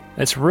cool.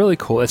 It's really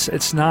cool.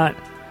 It's not,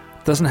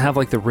 doesn't have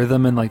like the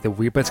rhythm and like the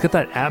weird, but it's got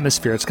that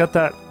atmosphere. It's got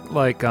that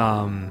like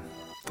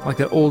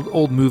that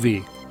old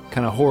movie,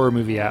 kind of horror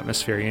movie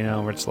atmosphere, you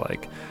know, where it's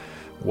like,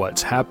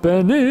 what's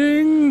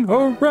happening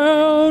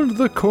around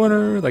the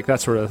corner, like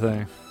that sort of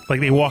thing. like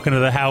they walk into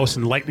the house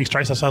and lightning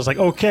strikes us. I was like,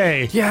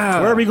 okay, yeah,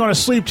 where are we going to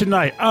sleep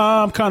tonnite?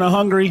 I'm kind of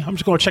hungry. I'm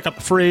just going to check out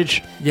the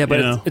fridge. Yeah,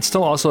 but it's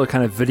still also a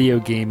kind of video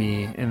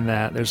gamey in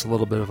that there's a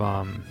little bit of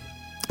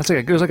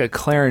there's like a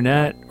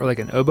clarinet or like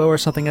an oboe or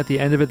something at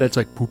the end of it that's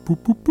like boop, boop,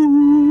 boop,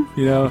 boop,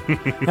 you know.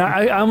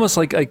 I almost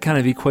like I kind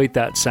of equate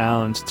that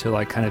sound to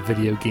like kind of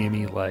video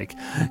gamey, like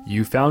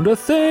you found a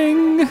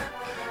thing,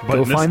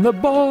 go find the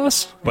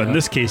boss. But in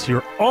this case,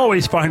 you're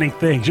always finding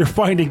things. You're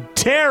finding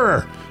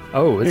terror.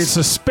 Oh, it's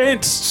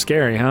suspense.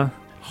 Scary, huh?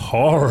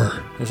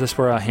 Horror. Is this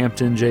where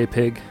Hampton J.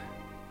 Pig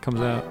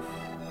comes out?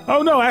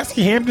 Oh no,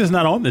 actually Hampton's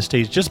not on this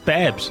stage, just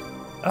Babs.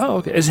 Oh,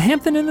 okay. Is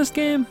Hampton in this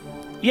game?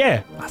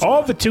 Yeah,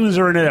 all the tunes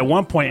are in it at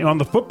one point. And on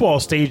the football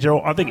stage,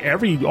 I think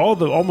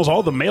almost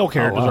all the male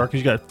characters are, because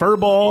you got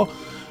Furball,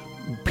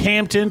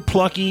 Hampton,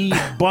 Plucky,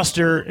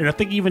 Buster, and I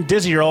think even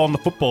Dizzy are all on the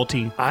football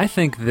team. I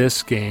think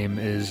this game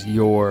is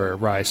your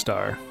Rise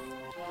Star.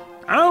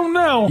 I don't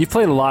know. You've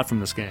played a lot from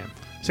this game.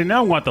 See,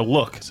 now I want to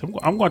look. So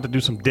I'm going to do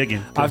some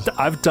digging. I've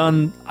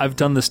done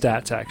the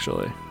stats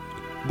actually.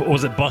 But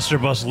was it Buster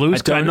Bust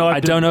Loose? I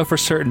don't know for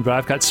certain, but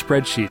I've got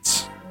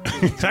spreadsheets.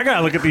 I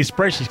gotta look at these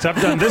spreadsheets.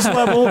 I've done this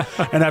level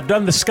and I've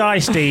done the Sky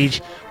stage.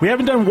 We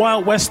haven't done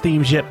Wild West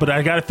themes yet, but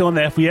I got a feeling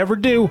that if we ever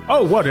do,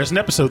 there's an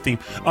episode theme.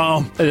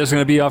 There's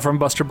going to be from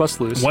Buster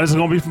Bust Loose. One is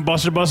going to be from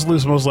Buster Bust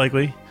Loose, most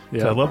likely.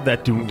 Yeah, I love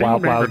that tune.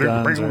 Wild Guns.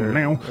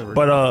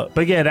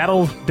 But yeah,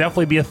 that'll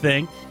definitely be a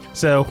thing.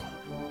 So,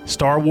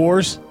 Star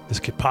Wars, this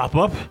could pop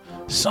up.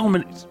 So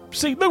many.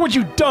 See, look what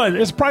you've done.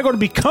 It's probably going to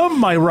become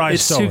my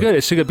Rise Star.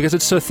 It's too good because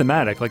it's so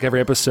thematic. Like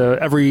every episode,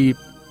 every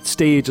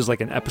stage is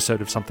like an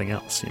episode of something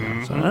else, you know.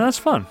 Mm-hmm. So that's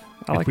fun.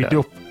 I like that.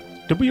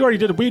 We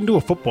didn't do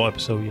a football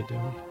episode yet, did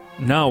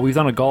we? No, we've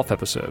done a golf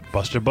episode.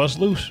 Buster Bust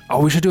Loose.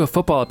 Oh, we should do a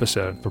football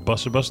episode for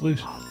Buster Bust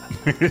Loose.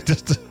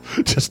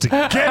 just to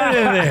get it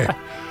in there.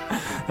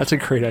 That's a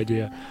great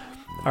idea.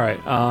 All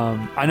right.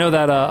 I know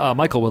that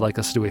Michael would like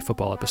us to do a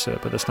football episode,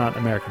 but it's not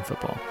American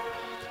football.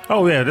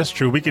 Oh yeah, that's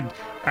true. We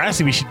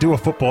should do a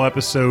football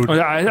episode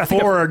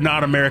for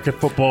not American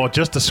football,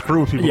 just to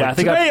screw people. Yeah, I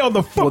think on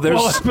the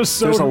football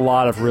episode. There's a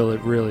lot of really,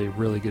 really,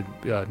 really good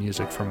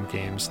music from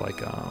games like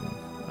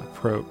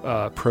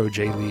Pro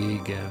J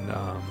League and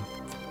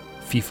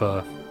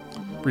FIFA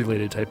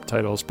related type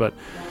titles, but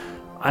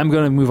I'm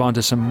going to move on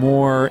to some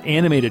more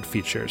animated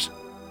features.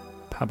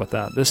 How about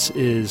that? This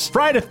is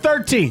Friday the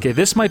 13th. Okay,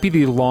 this might be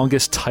the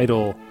longest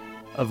title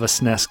of a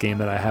SNES game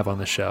that I have on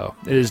the show.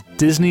 It is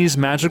Disney's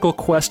Magical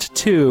Quest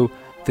 2,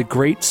 The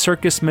Great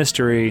Circus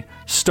Mystery,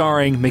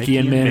 starring Mickey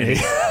and Minnie.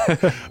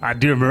 I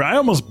do remember. I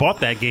almost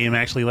bought that game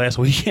actually last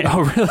weekend.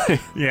 Oh,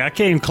 really? Yeah, I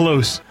came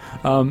close.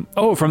 From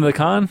the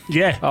con?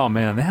 Yeah. Oh,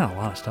 man, they had a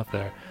lot of stuff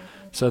there.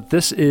 So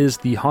this is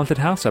the Haunted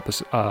House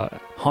episode,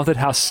 Haunted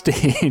House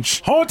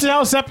stage. Haunted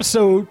House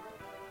episode.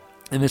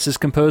 And this is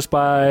composed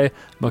by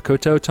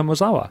Makoto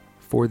Tomozawa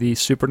for the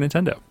Super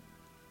Nintendo.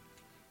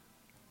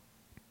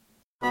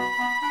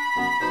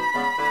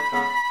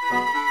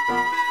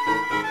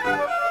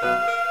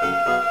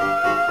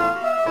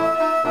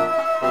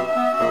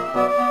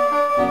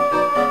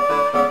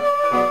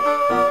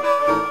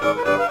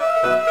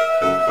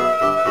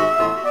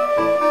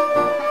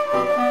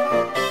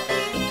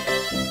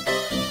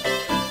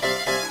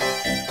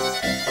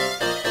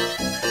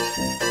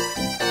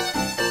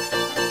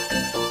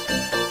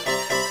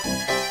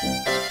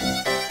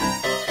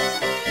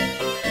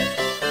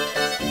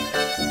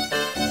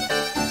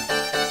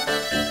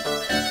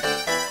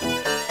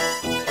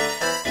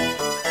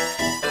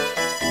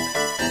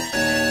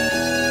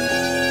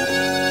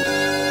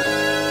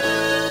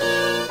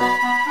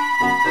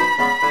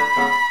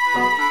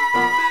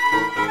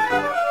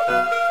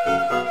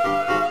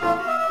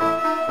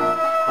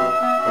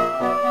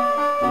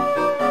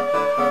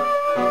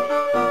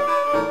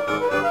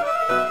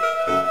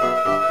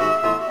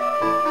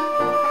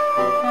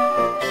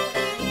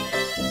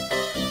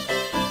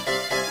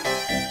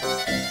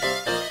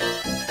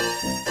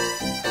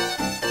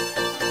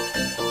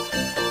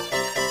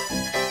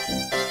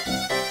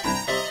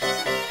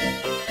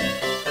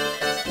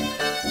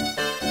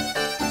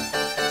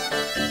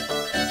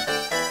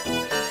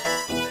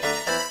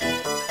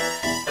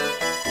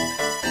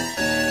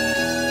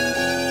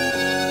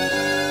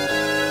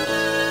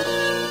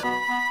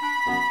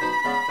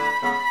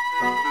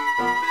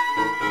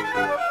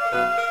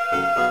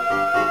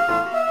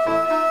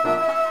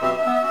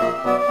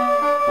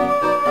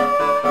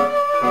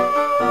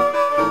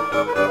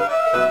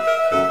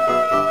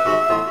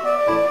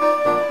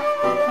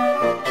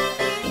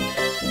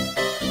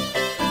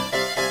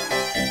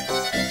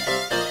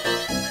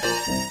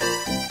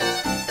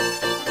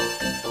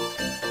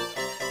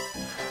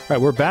 All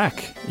right, we're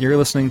back. You're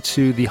listening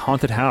to The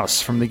Haunted House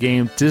from the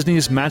game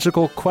Disney's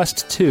Magical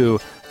Quest 2,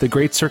 The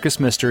Great Circus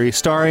Mystery,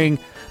 starring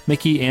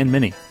Mickey and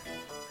Minnie.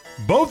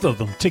 Both of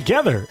them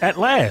together at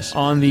last.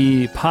 On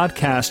the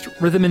podcast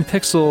Rhythm and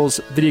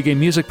Pixels Video Game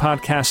Music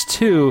Podcast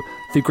 2,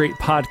 The Great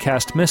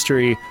Podcast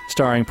Mystery,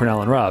 starring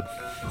Pernell and Rob.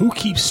 Who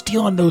keeps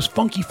stealing those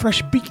funky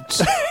fresh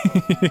beats?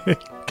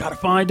 Gotta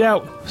find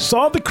out.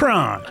 Solve the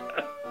crime.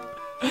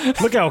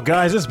 Look out,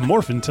 guys! It's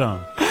morphin'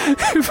 time.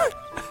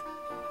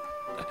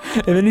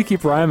 And then you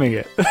keep rhyming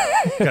it.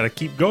 Gotta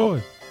keep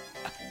going.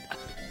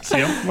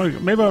 See,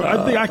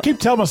 I keep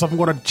telling myself I'm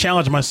going to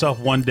challenge myself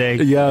one day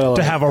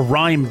to have a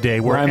rhyme day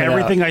where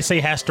everything I say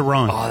has to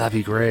rhyme. Oh, that'd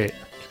be great.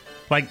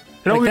 Like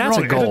that's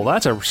a goal.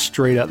 That's a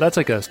straight up. That's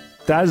like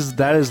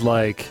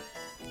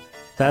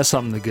that's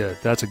something good.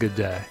 That's a good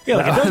day. Yeah,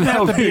 like it doesn't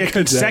have to be a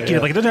consecutive. Day,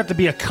 yeah. Like it doesn't have to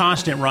be a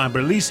constant rhyme,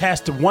 but at least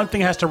one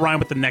thing has to rhyme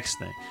with the next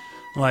thing.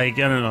 Like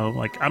I don't know.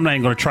 Like I'm not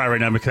even going to try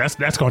right now because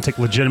that's going to take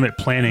legitimate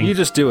planning. You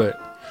just do it.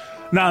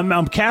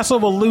 Now, Castle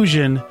of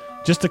Illusion.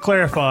 Just to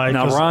clarify,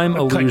 now rhyme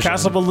illusion.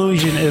 Castle of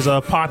Illusion is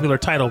a popular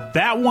title.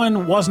 That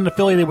one wasn't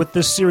affiliated with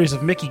this series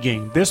of Mickey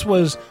game. That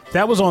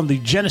was on the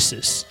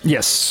Genesis.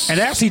 Yes, and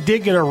it actually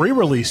did get a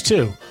re-release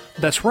too.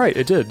 That's right,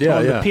 it did. Yeah,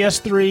 on the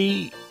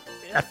PS3.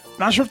 I'm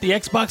not sure if the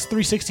Xbox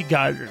 360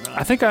 got it or not.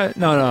 I think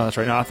no, that's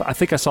right. No, I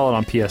think I saw it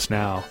on PS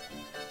Now.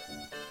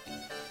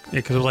 Yeah,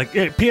 because it was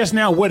like PS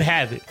Now would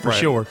have it for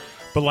sure.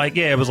 But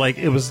it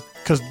was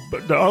because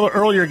the other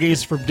earlier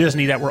games from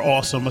Disney that were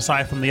awesome,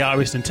 aside from the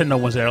obvious Nintendo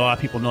ones that a lot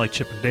of people know, like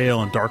Chip and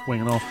Dale and Darkwing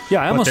and all.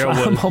 Yeah, I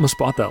almost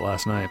bought that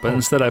last night, but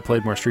instead I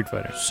played more Street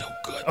Fighter. So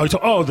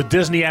good. The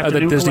Disney Afternoon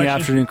Collection. The Disney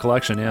Afternoon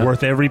Collection, yeah.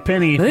 Worth every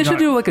penny. They should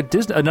do like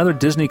another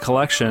Disney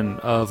collection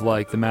of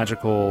like the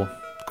Magical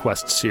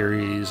Quest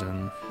series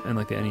and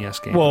like the NES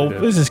games. Well,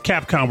 this is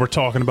Capcom we're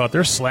talking about.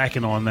 They're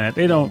slacking on that.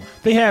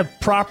 They have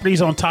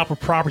properties on top of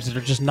properties that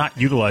they're just not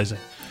utilizing.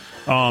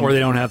 Or they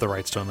don't have the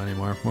rights to them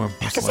anymore.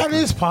 Because that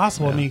is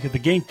possible. Yeah. I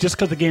mean, just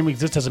because the game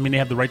exists doesn't mean they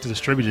have the right to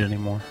distribute it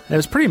anymore. And it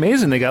was pretty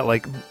amazing. They got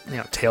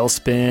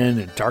Tailspin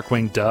and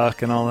Darkwing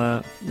Duck and all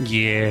that.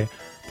 Yeah.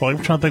 Well,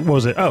 I'm trying to think. What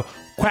was it? Oh,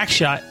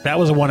 Quackshot. That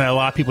was the one that a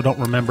lot of people don't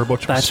remember,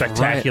 which was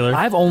spectacular.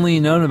 Right. I've only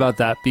known about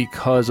that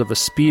because of a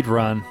speed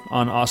run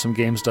on Awesome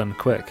Games Done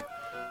Quick.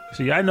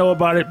 See, I know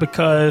about it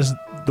because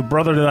the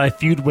brother that I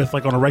feud with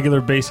on a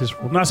regular basis,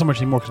 well, not so much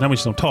anymore because now we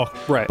just don't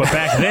talk. Right. But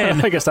back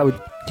then, I guess that would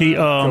he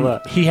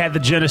had the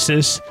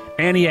Genesis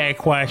and he had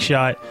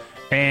Quackshot,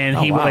 and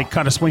he would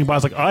kind of swing by. I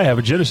was like, I have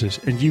a Genesis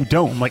and you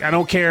don't. I'm like, I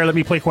don't care. Let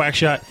me play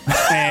Quackshot,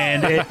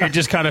 and it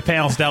just kind of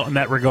pounced out in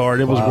that regard.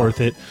 It was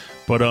worth it.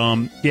 But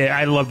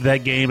I loved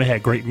that game. It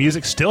had great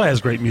music. Still has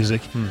great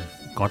music.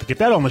 Going to get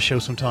that on the show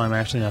sometime.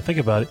 Actually, now I think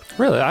about it.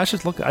 Really, I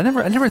should look. I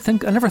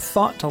never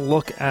thought to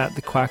look at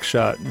the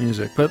Quackshot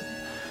music, but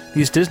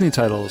these Disney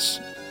titles.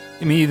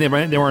 I mean, they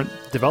weren't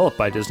developed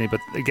by Disney, but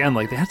again,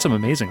 they had some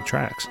amazing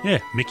tracks. Yeah,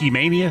 Mickey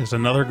Mania is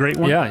another great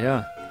one.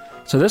 Yeah.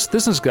 So this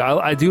is good.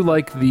 I do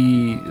like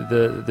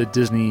the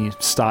Disney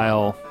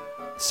style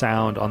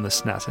sound on the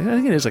SNES. I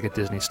think it is like a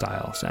Disney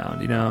style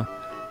sound. Oh,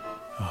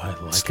 I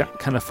like it's got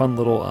kind of fun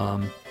little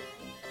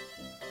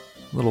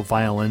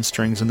violin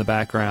strings in the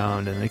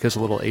background, and it goes a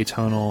little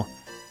atonal.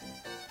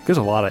 It goes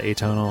a lot of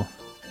atonal.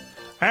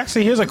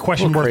 Actually, here's a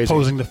question worth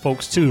posing to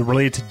folks, too,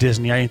 related to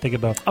Disney I didn't think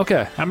about.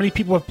 Okay. How many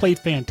people have played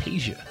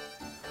Fantasia?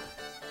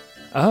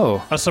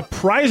 Oh. A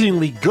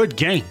surprisingly good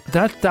game.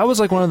 That was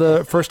like one of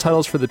the first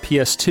titles for the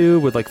PS2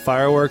 with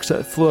fireworks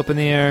that flew up in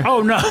the air.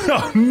 Oh, no.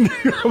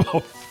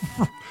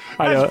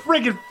 That's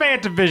friggin'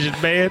 Fantavision,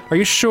 man. Are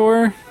you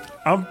sure?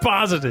 I'm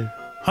positive.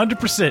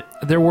 100%.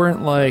 There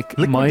weren't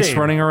mice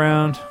running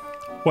around?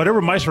 Well, there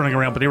were mice running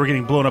around, but they were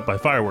getting blown up by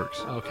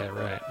fireworks. Okay,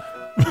 right.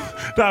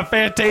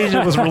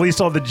 Fantasia was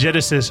released on the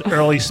Genesis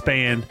early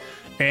span,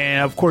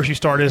 and of course you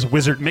start as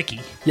Wizard Mickey.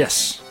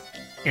 Yes.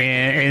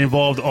 And it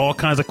involved all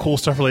kinds of cool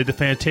stuff related to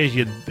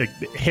Fantasia. The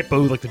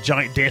hippos, the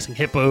giant dancing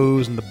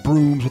hippos, and the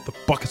brooms with the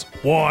buckets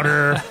of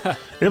water.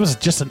 It was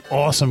just an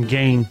awesome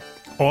game.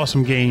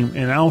 Awesome game.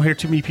 And I don't hear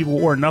too many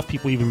people, or enough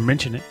people, even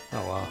mention it.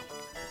 Oh, wow.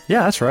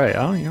 Yeah, that's right.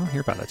 You don't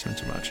hear about that too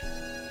much.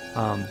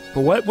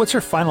 But what's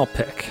your final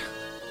pick?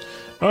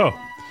 Oh,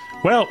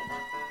 well,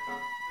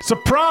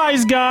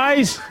 surprise,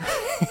 guys!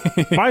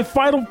 My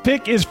final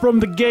pick is from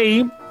the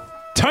game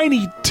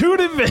Tiny Toon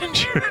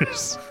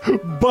Adventures,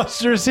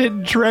 Buster's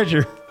Hidden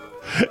Treasure.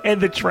 And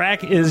the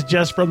track is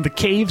just from the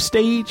Cave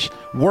Stage,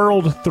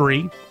 World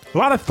 3. A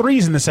lot of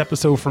threes in this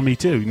episode for me,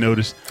 too, you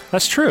notice.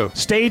 That's true.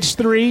 Stage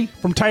 3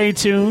 from Tiny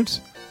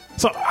Toons.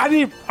 So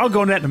I'll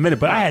go into that in a minute,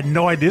 but I had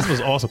no idea. This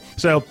was awesome.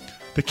 So,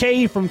 The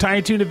Cave from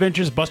Tiny Toon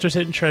Adventures, Buster's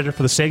Hidden Treasure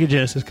for the Sega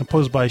Genesis,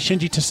 composed by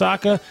Shinji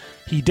Tasaka,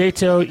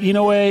 Hideto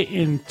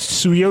Inoue, and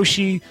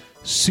Tsuyoshi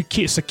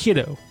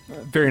Sakido.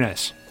 Very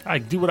nice. I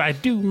do what I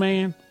do,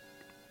 man.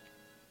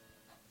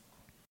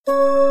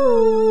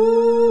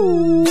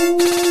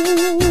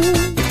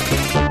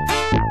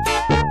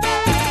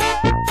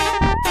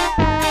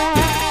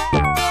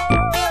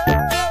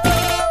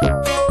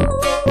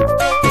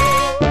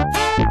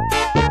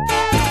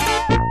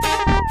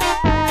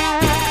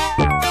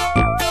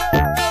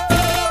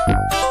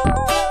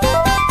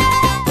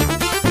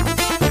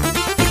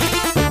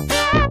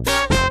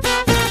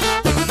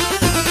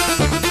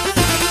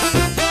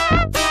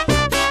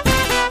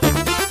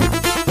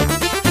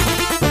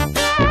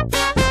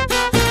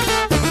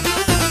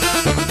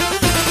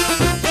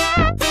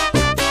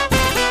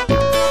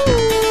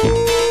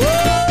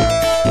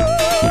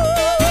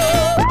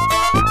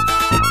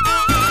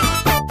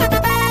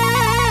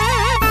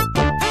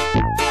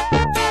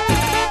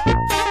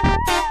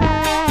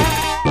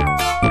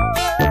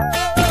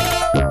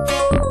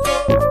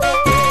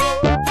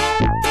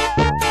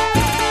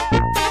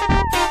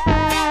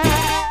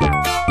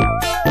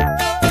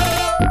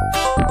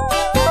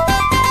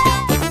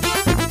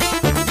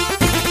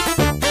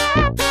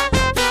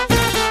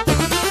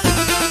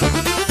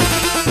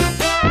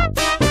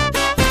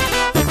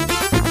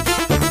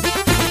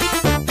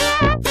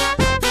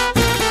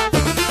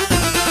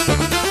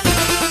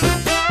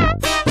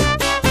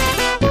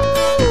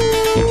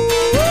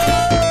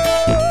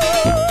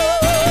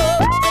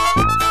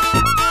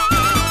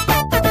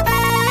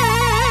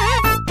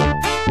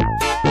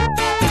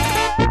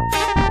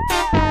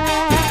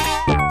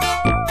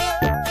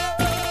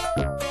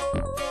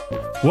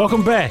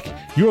 Welcome back.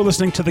 You are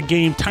listening to the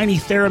game Tiny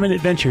Theremin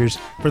Adventures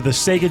for the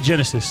Sega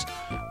Genesis.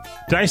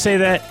 Did I say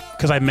that?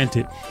 Because I meant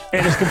it.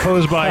 And it's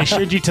composed by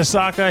Shinji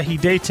Tasaka,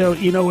 Hideto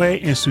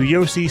Inoue, and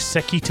Tsuyoshi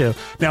Sekito.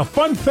 Now,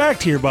 fun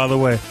fact here, by the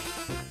way.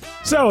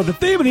 So, the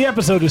theme of the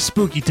episode is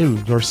spooky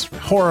tunes, or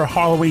horror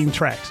Halloween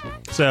tracks.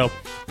 So,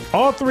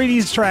 all three of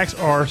these tracks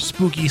are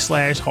spooky /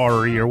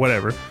 horror-y or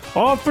whatever.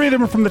 All three of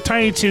them are from the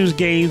Tiny Toons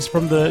games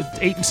from the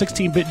 8 and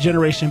 16-bit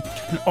generation,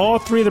 and all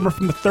three of them are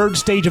from the third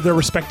stage of their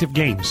respective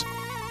games.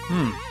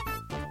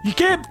 You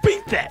can't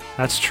beat that.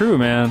 That's true,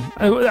 man.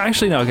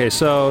 Actually, no. Okay,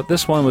 so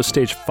this one was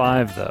stage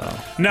 5, though.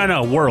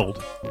 No,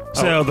 world.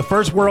 So the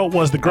first world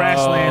was the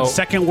grassland.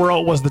 Second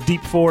world was the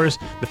deep forest.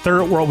 The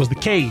third world was the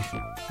cave.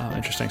 Oh,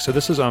 interesting. So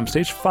this is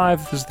stage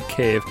 5. This is the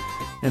cave,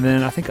 and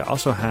then I think I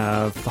also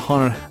have the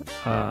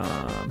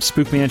haunted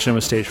Spook Mansion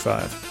was stage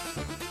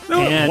 5.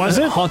 No, and was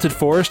it? Haunted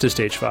Forest is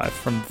stage 5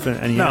 from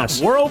NES.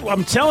 No, world.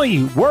 I'm telling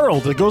you,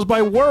 world. It goes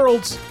by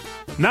worlds.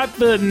 Not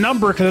the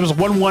number, because it was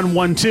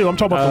 1112. I'm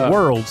talking about the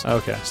worlds.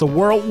 Okay. So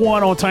World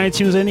 1 on Tiny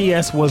Toons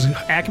NES was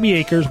Acme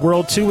Acres.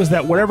 World 2 was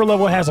that whatever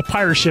level has a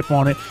pirate ship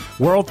on it.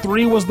 World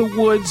 3 was the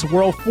woods.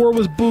 World 4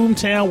 was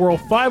Boomtown.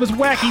 World 5 was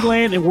Wacky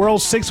Land. And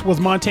World 6 was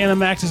Montana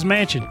Max's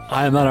mansion.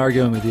 I am not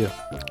arguing with you,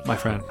 my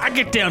friend. I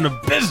get down to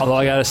business. Although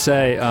I gotta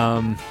say,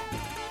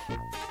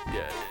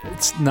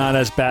 it's not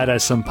as bad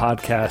as some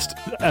podcast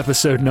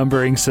episode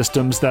numbering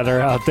systems that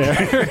are out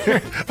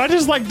there. I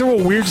just like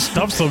doing weird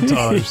stuff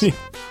sometimes.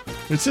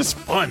 It's just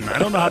fun. I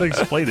don't know how to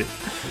explain it,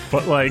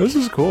 but like this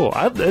is cool.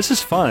 This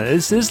is fun.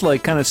 This is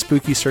like kind of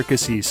spooky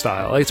circusy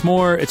style. Like it's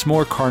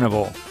more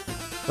carnival,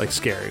 like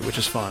scary, which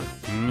is fun.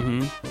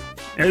 Mm-hmm.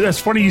 And that's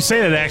funny you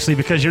say that actually,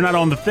 because you're not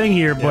on the thing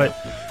here, but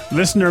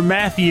listener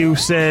Matthew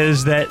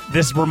says that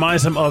this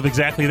reminds him of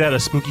exactly that, a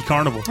spooky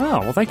carnival. Oh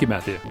well, thank you,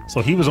 Matthew.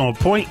 So he was on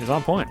point. He's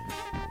on point.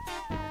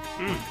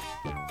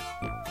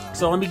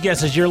 So let me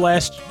guess, is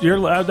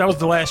that was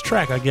the last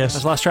track, I guess.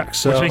 That's the last track.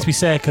 So which makes me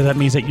sad, because that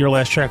means that your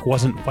last track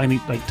wasn't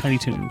like Tiny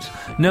Toons.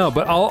 No,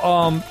 but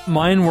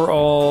mine were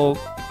all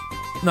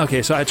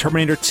okay. So I had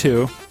Terminator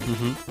 2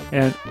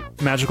 and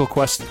Magical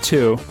Quest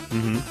 2,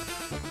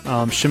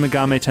 Shin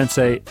Megami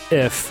Tensei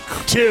If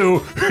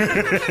 2.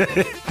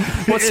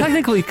 Well, it's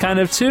technically kind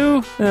of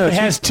 2. No, it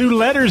has 2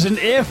 letters in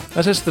If.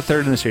 That's just the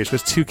third in the series,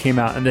 because 2 came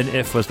out and then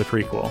If was the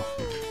prequel.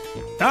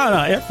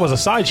 No, If was a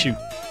side shoot.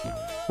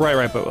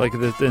 Right, but like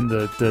in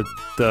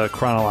the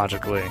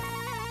chronologically.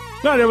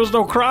 No, there was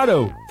no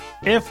chrono.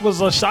 If was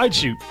a side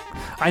shoot.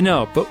 I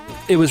know, but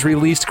it was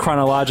released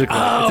chronologically.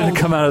 Oh. It didn't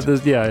come out of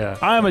this. Yeah.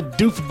 I'm a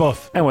doof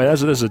buff. Anyway,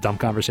 this is a dumb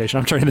conversation.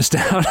 I'm turning this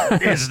down.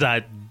 It's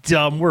not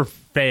dumb. We're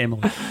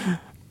family.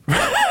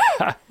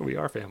 We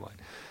are family.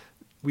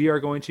 We are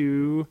going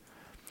to.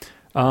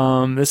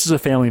 This is a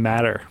family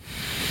matter.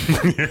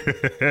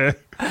 This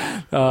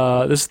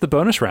is the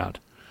bonus round.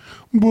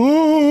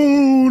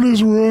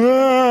 Bonus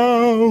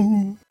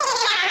round.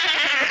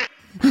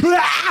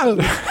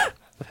 That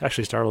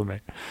actually startled me.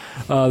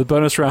 The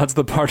bonus round's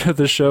the part of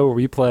the show where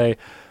we play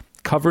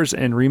covers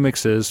and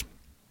remixes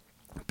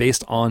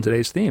based on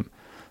today's theme.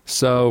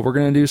 So we're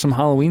gonna do some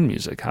Halloween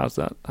music. How's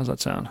that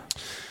sound?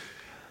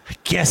 I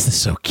guess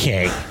it's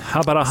okay.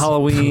 How about a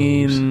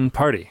Halloween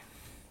party?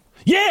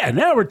 Yeah,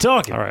 now we're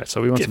talking. All right,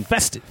 so we want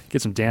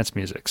get some dance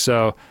music.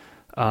 So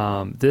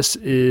this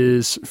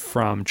is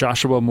from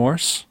Joshua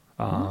Morse.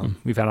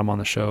 We've had him on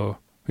the show.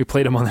 We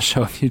played him on the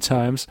show a few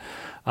times.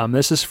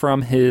 This is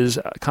from his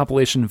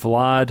compilation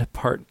Vlad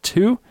Part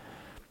 2,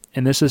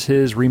 and this is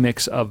his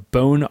remix of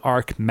Bone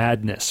Arc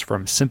Madness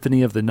from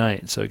Symphony of the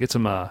Night. So get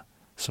some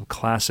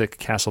classic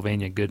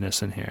Castlevania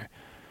goodness in here.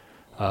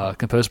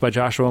 Composed by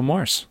Joshua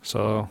Morse.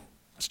 So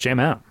let's jam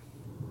out.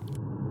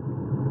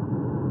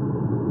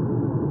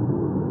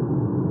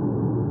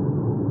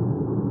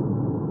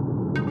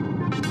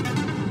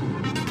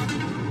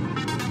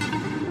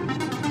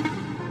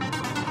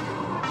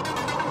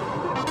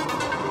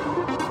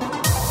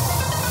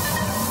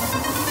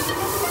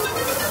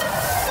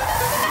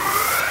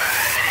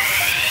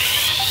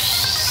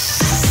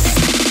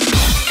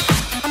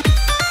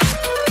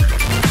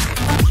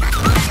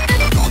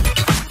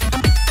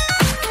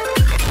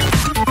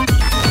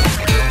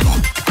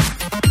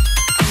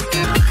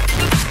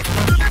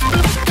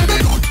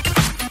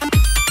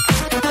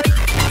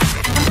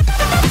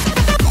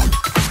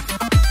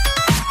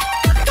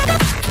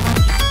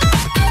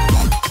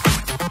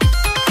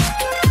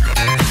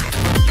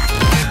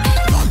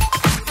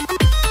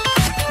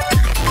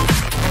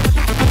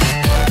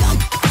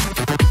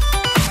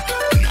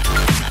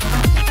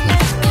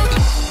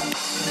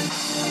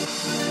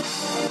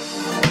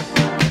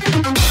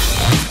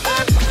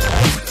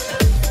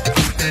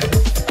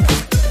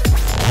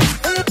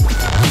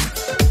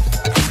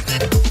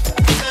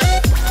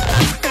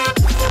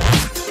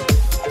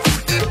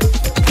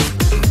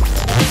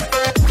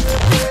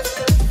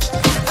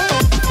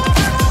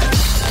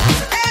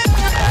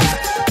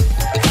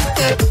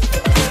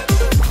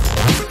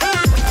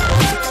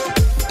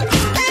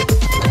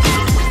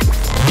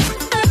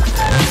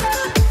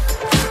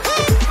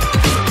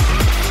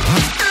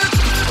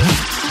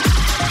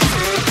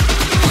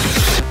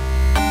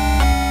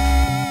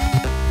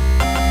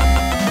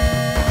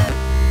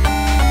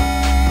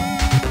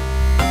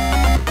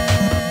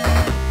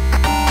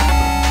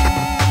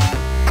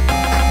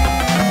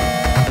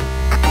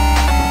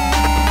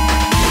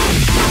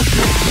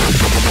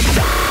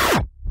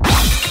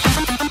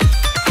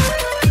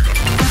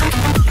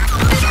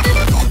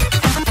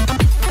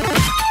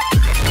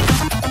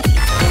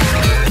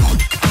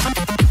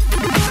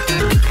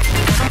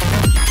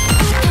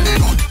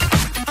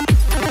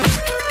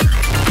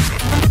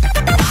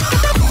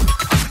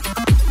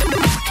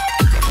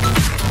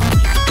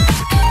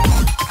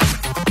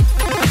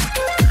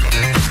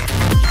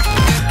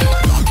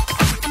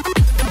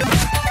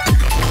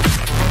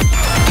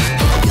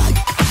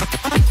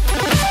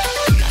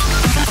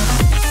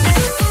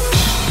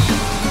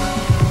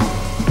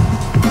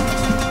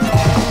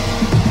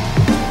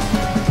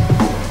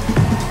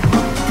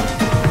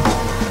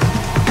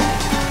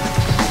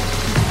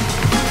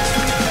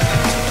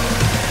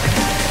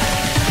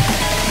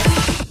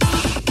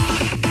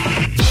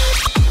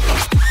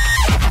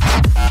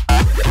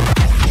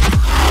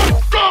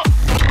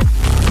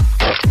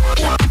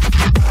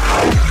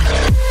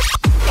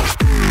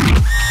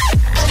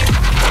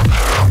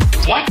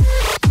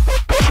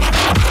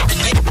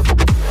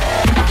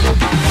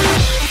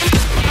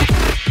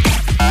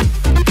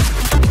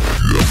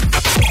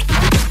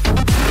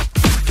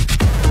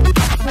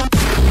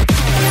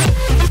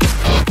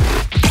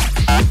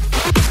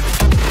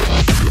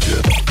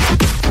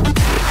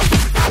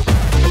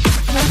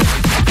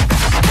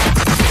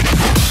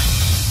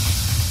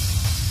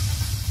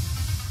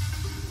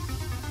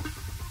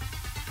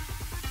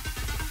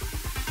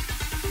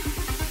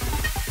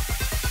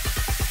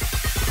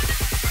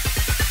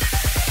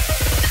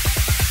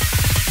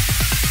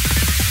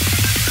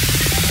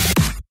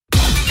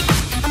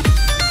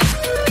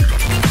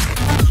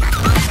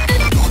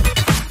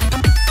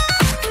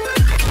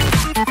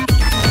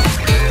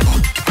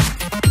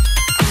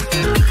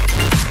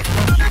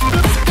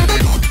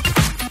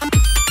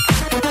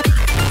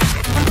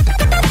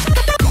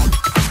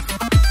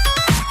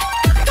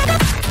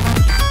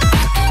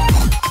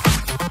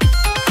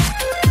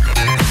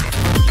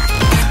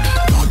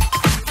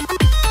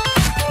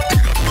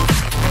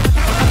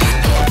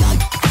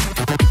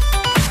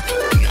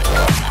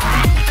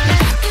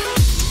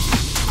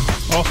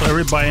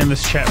 Everybody in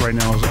this chat right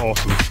now is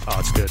awesome. Oh,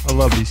 it's good. I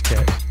love these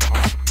cats.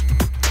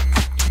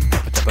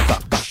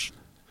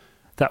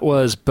 That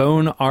was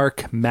Bone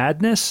Arc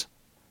Madness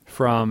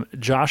from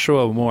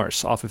Joshua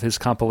Morse off of his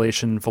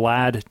compilation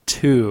Vlad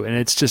 2, and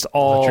it's just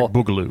all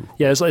Electric Boogaloo.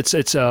 Yeah,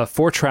 it's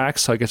 4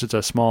 tracks, so I guess it's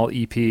a small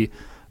EP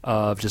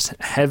of just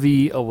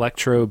heavy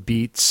electro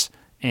beats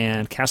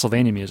and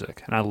Castlevania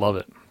music, and I love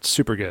it. It's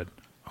super good.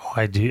 Oh,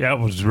 I do. That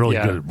was really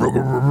good.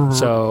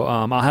 So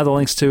I'll have the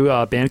links to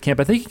Bandcamp.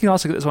 I think you can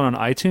also get this one on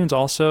iTunes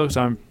also, because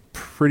I'm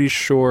pretty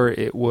sure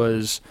it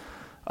was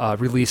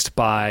released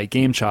by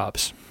Game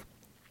Chops,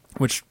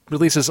 which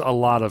releases a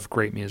lot of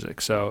great music.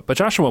 So, but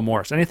Joshua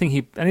Morse,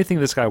 anything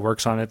this guy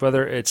works on it,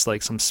 whether it's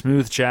like some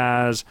smooth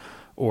jazz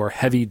or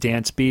heavy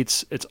dance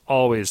beats, it's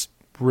always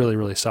really,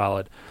 really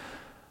solid.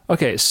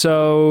 Okay,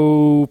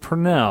 so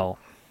Pernell.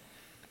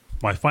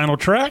 My final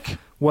track?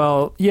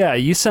 Well, yeah,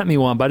 you sent me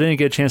one, but I didn't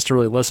get a chance to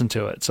really listen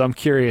to it. So I'm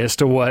curious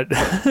to what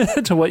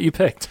to what you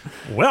picked.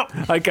 Well,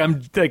 I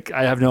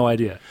have no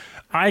idea.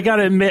 I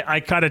gotta admit,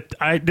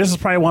 this is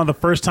probably one of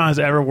the first times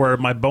ever where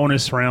my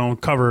bonus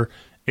round cover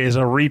is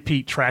a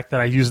repeat track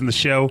that I use in the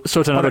show.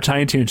 So it's another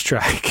Tiny Toons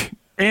track.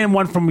 And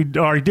one from we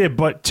already did,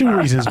 but 2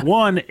 reasons.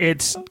 One,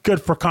 it's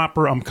good for God,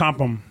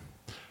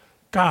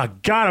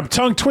 I'm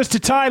tongue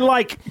twisted tied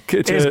like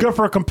it's good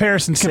for a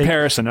comparison.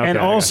 Comparison, okay. And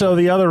also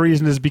the other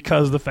reason is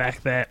because of the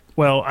fact that,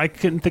 well, I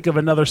couldn't think of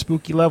another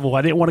spooky level.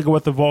 I didn't want to go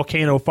with the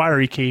Volcano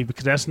Fiery Cave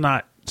because that's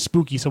not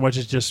spooky so much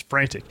as just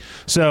frantic.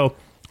 So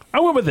I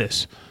went with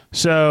this.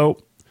 So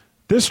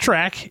this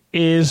track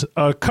is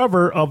a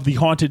cover of The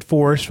Haunted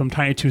Forest from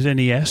Tiny Toons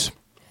NES.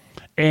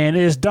 And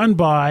it is done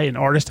by an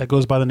artist that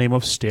goes by the name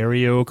of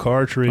Stereo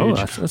Cartridge. Oh,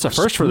 that's a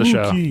first for the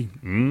show.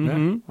 Mm-hmm.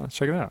 Yeah, let's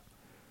check it out.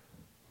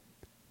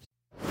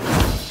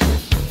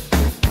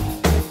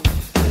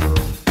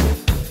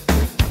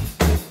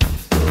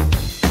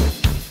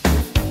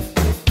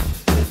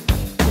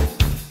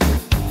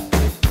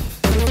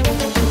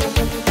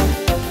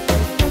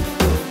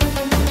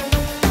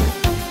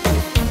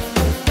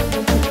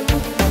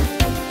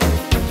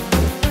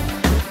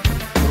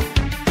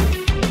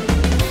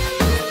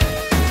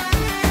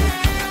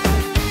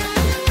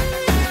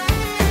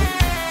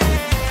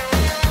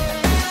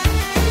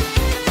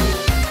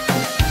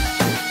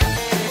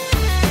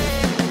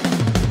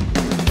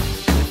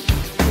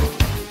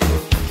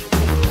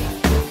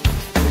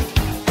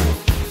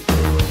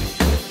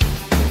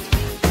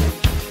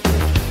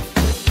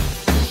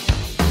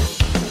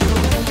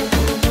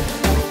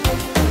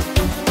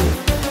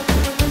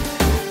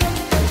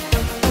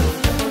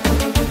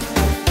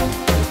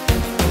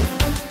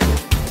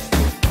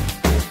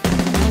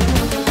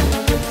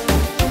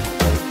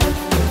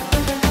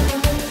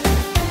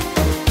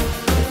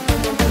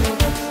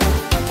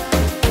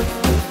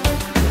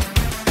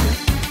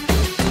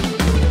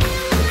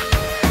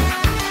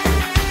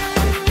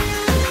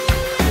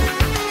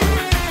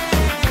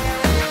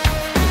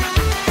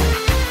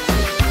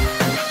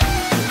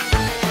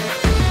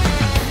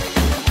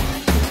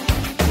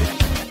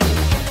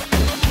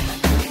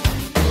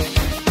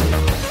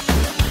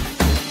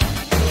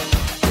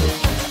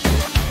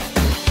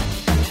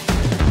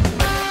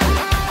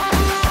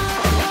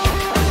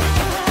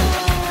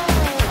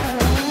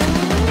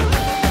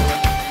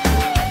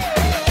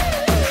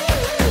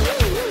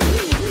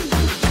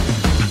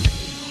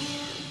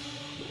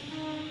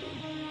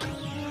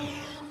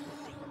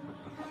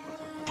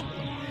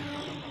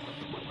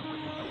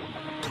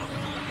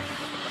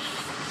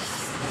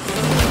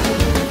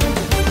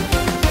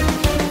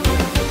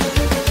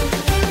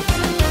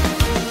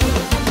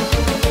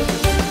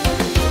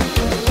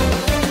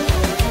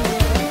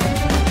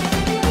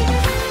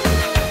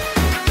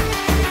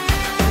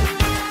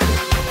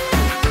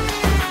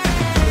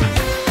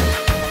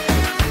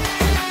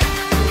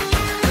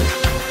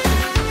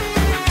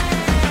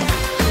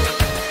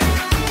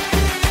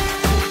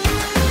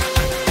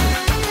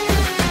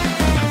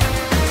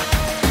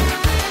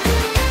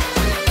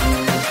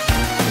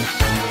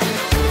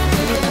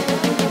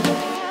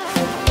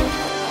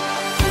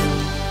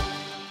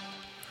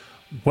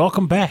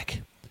 Welcome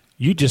back.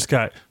 You just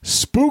got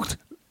spooked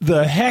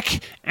the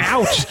heck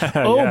out.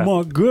 Oh,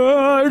 my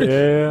God.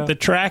 Yeah. The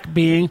track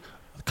being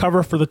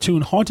cover for the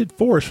tune Haunted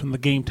Forest from the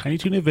game Tiny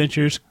Toon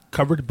Adventures,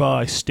 covered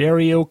by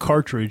Stereo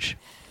Cartridge.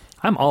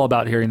 I'm all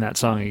about hearing that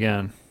song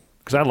again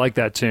because I like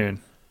that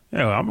tune.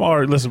 Yeah, I'm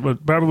already, listen,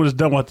 but probably was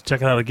done. We'll have to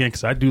check it out again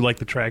because I do like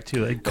the track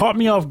too. It caught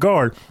me off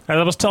guard. As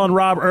I was telling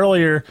Rob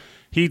earlier,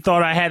 he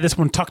thought I had this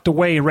one tucked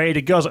away and ready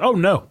to go. I was like, oh,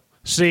 no.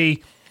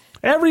 See,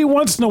 every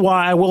once in a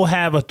while, I will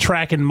have a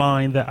track in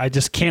mind that I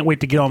just can't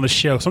wait to get on the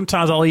show.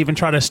 Sometimes I'll even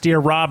try to steer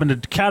Rob into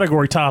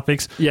category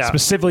topics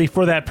specifically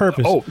for that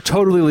purpose. Oh,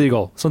 totally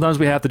legal. Sometimes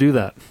we have to do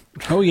that.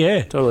 Oh,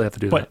 yeah. Totally have to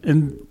do that. But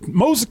in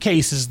most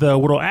cases, though,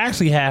 what will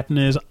actually happen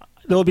is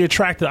there'll be a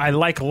track that I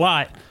like a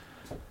lot,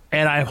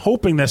 and I'm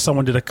hoping that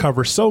someone did a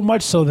cover so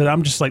much so that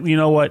I'm just like, you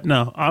know what?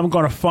 No, I'm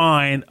going to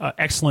find an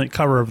excellent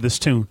cover of this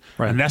tune.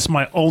 Right. And that's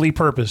my only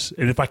purpose.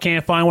 And if I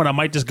can't find one, I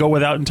might just go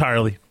without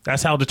entirely.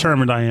 That's how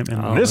determined I am.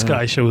 And this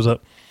guy shows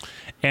up,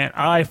 and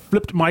I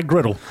flipped my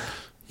griddle.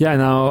 Yeah,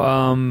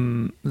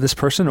 now this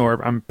person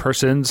or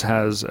persons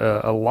has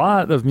a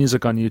lot of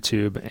music on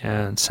YouTube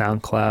and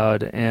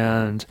SoundCloud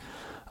and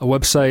a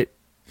website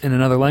in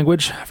another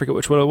language. I forget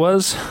which one it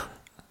was.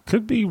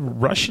 Could be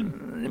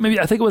Russian. Maybe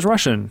I think it was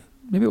Russian.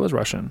 Maybe it was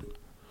Russian.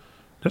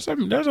 There's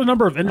a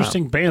number of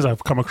interesting bands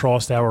I've come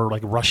across that were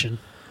like Russian.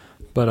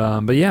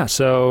 But yeah,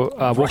 so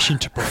Russian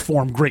to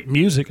perform great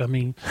music. I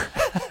mean,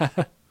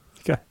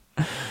 okay.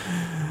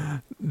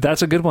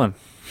 That's a good one.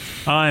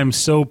 I am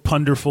so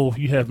punderful.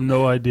 You have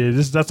no idea.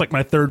 That's like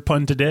my third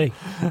pun today.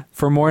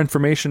 For more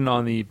information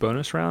on the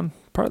bonus round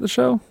part of the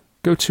show,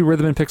 go to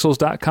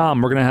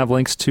rhythmandpixels.com. We're going to have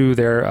links to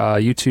their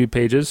YouTube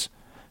pages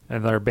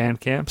and their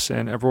Bandcamps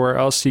and everywhere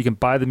else so you can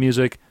buy the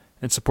music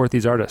and support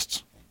these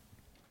artists.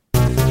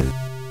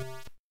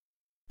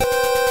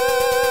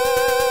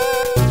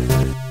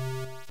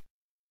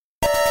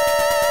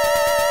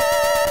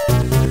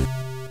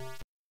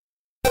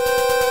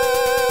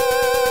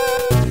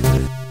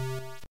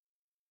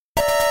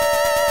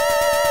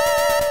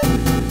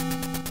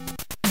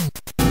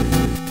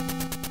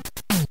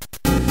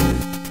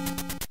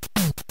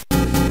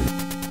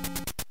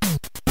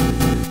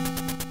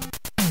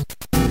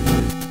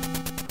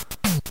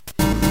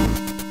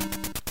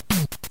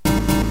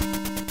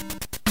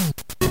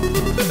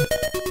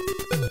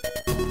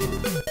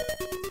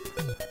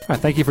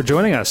 Thank you for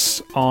joining us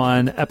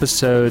on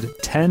episode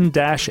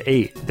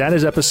 10-8. That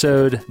is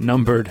episode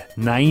numbered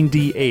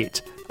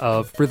 98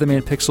 of Rhythm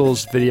and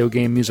Pixels Video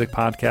Game Music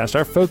Podcast.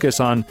 Our focus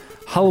on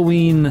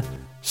Halloween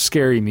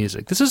scary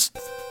music.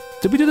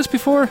 Did we do this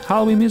before?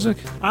 Halloween music?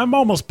 I'm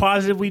almost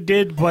positive we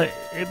did, but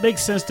it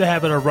makes sense to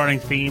have it a running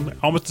theme,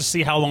 almost to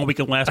see how long we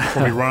can last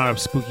before we run out of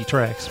spooky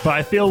tracks. But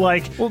I feel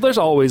like... Well, there's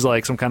always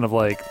like some kind of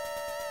like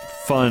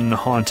fun,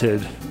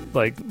 haunted,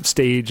 like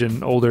stage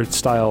and older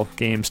style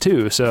games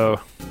too,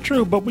 so...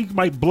 True, but we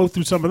might blow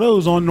through some of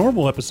those on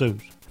normal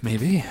episodes.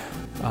 Maybe.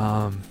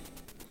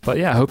 But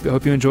yeah, I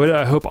hope you enjoyed it.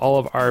 I hope all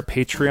of our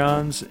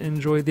Patreons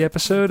enjoyed the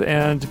episode.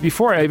 And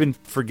before I even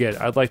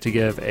forget, I'd like to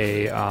give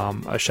a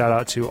shout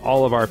out to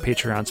all of our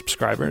Patreon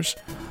subscribers.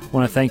 I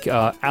want to thank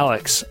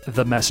Alex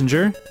the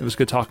Messenger. It was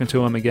good talking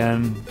to him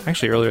again,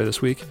 actually earlier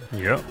this week.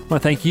 Yep. I want to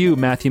thank you,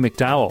 Matthew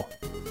McDowell.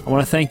 I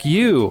want to thank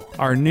you,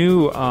 our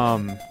new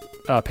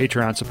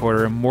Patreon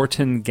supporter,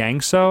 Morton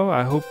Gangso.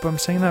 I hope I'm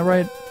saying that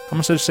right. I'm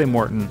going to just say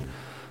Morton.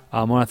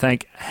 I want to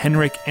thank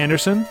Henrik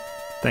Anderson.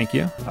 Thank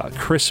you.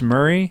 Chris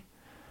Murray.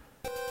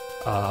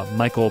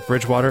 Michael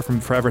Bridgewater from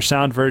Forever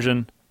Sound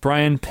Version.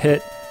 Brian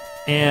Pitt.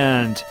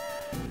 And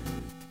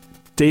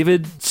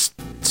David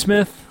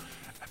Smith.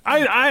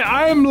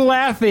 I'm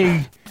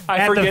laughing.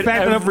 I forget the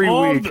fact every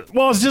week.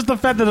 It's just the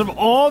fact that of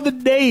all the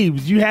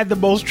names, you had the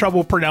most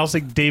trouble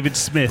pronouncing David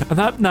Smith.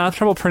 I'm not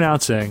trouble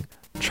pronouncing.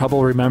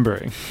 Trouble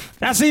remembering.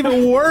 That's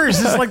even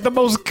worse. It's like the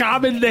most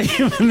common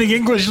name in the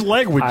English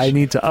language. I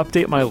need to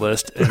update my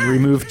list and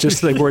remove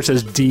just like where it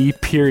says D.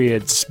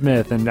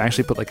 Smith and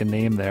actually put like a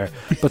name there.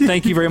 But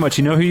thank you very much.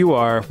 You know who you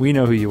are. We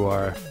know who you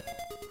are.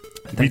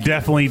 We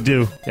definitely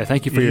do. Yeah,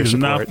 thank you for your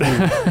support.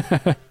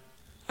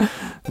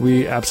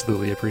 We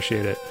absolutely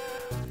appreciate it.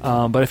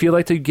 But if you'd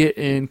like to get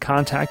in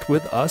contact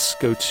with us,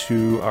 go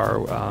to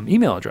our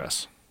email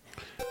address.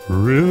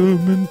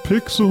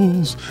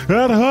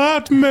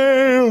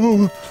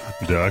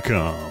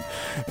 rhythmandpixels@hotmail.com.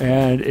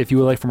 And if you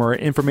would like for more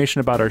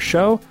information about our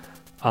show,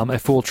 a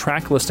full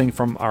track listing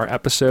from our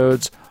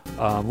episodes,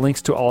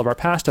 links to all of our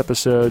past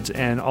episodes,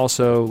 and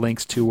also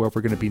links to where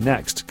we're going to be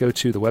next, go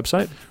to the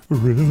website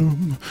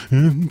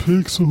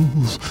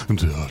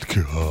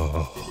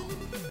rhythmandpixels.com.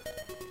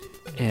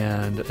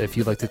 And if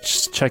you'd like to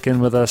check in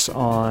with us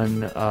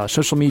on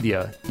social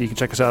media, you can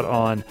check us out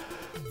on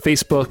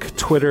Facebook,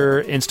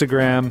 Twitter,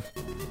 Instagram.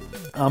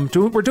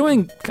 We're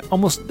doing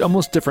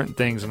almost different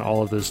things in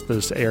all of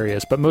those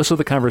areas, but most of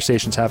the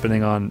conversation's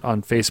happening on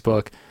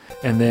Facebook,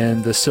 and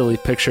then the silly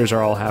pictures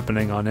are all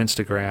happening on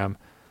Instagram,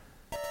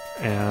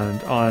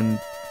 and on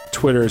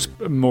Twitter's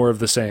more of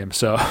the same.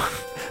 So,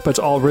 but it's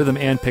all Rhythm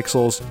and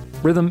Pixels,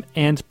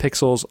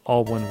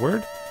 all one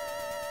word.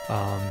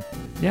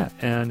 Yeah,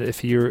 and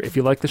if you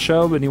like the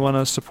show and you want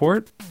to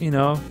support,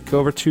 go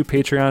over to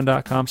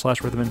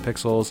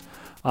patreon.com/rhythmandpixels.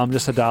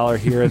 Just $1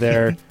 here or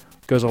there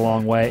goes a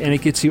long way, and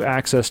it gets you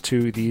access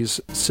to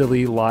these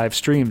silly live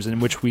streams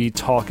in which we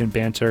talk and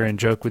banter and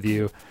joke with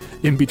you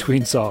in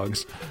between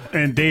songs.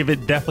 And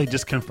David definitely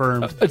just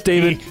confirmed.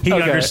 David, he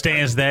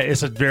understands that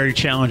it's a very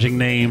challenging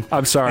name.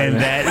 I'm sorry, and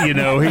man. that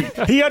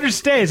he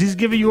understands. He's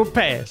giving you a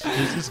pass.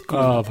 This is cool.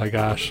 Oh my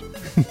gosh.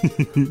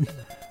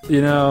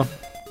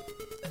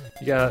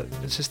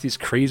 It's just these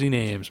crazy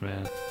names,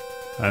 man.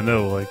 I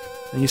know, and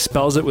he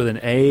spells it with an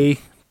A,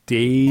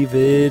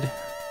 David.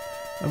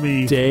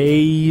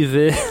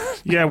 David.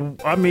 Yeah,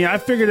 I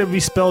figured it'd be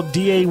spelled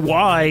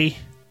D-A-Y,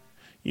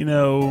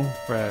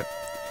 Right.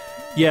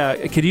 Yeah,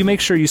 could you make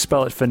sure you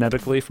spell it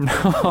phonetically from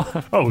now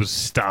on? Oh,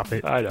 stop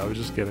it. I know, I was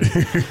just kidding.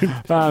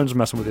 I'm just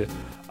messing with you.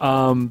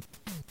 All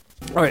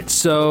right,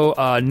 so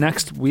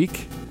next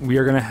week we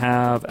are going to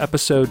have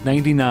episode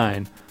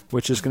 99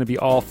 which is going to be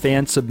all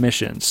fan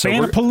submissions. So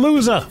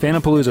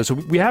Fanapalooza. So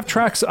we have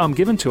tracks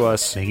given to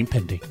us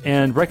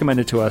and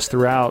recommended to us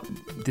throughout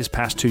these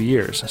past 2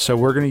 years. So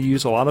we're going to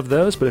use a lot of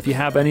those, but if you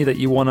have any that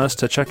you want us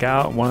to check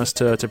out, want us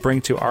to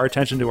bring to our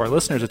attention, to our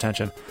listeners'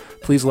 attention,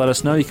 please let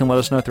us know. You can let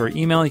us know through our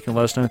email. You can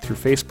let us know through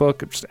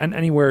Facebook, and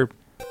anywhere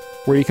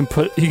where you can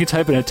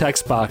type in a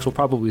text box. We'll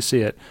probably see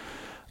it.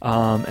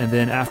 And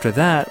then after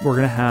that, we're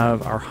going to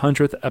have our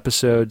 100th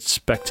episode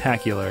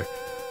spectacular,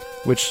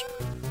 which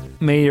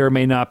may or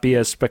may not be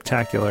as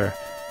spectacular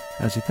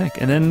as you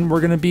think. And then we're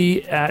going to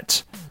be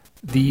at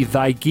the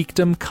Thy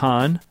Geekdom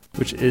Con,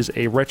 which is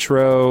a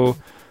retro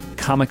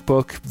comic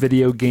book,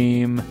 video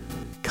game,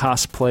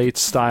 cosplay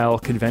style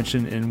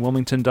convention in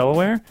Wilmington,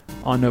 Delaware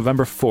on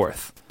November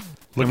 4th.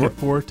 Looking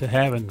forward to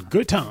having a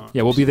good time.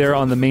 Yeah, we'll be there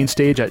on the main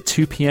stage at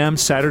 2 p.m.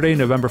 Saturday,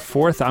 November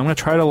 4th. I'm going to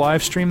try to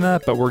live stream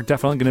that, but we're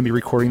definitely going to be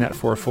recording that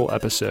for a full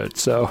episode.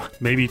 So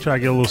maybe try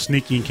to get a little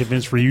sneaky and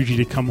convince Ryuji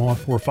to come on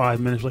for 5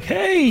 minutes. Like,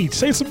 hey,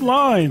 say some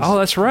lines. Oh,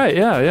 that's right.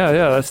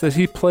 Yeah.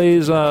 He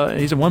plays.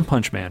 He's a One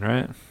Punch Man,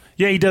 right?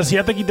 Yeah, he does.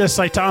 I think he does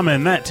Saitama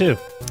in that too.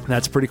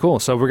 That's pretty cool.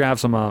 So we're gonna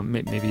have some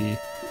maybe.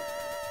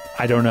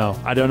 I don't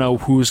know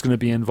who's going to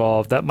be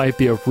involved. That might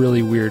be a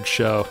really weird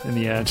show in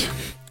the end.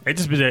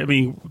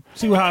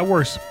 See how it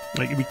works.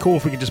 Like, it'd be cool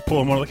if we could just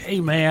pull him on. Like, hey,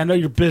 man, I know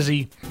you're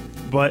busy,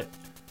 but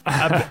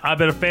I've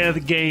been a fan of the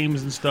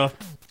games and stuff.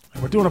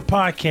 We're doing a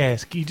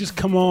podcast. Can you just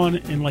come on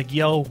and, like,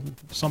 yell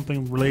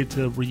something related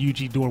to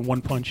Ryuji doing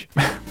One Punch?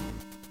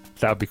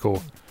 That would be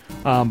cool.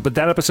 But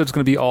that episode's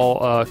going to be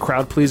all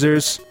crowd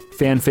pleasers,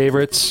 fan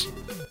favorites,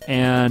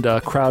 and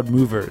crowd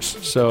movers.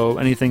 So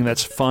anything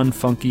that's fun,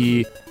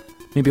 funky,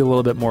 maybe a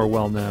little bit more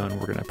well-known,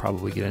 we're going to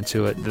probably get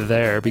into it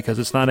there because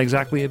it's not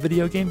exactly a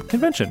video game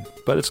convention,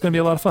 but it's going to be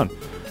a lot of fun.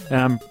 And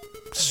I'm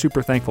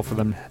super thankful for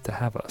them to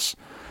have us.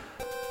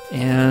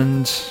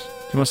 And do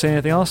you want to say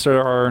anything else?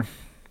 Or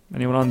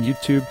anyone on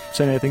YouTube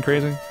saying anything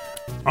crazy?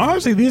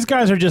 Honestly, these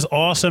guys are just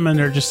awesome, and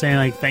they're just saying,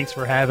 like, thanks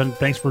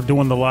for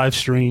doing the live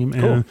stream.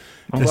 And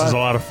cool. This is a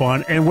lot of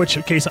fun. In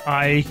which case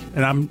I,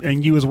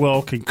 and you as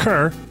well,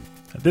 concur.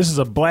 This is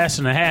a blast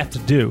and a half to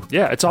do.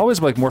 Yeah, it's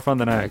always like more fun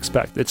than I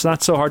expect. It's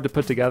not so hard to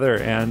put together,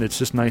 and it's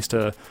just nice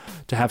to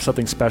have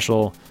something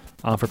special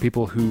for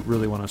people who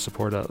really want to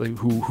support us, like,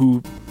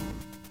 who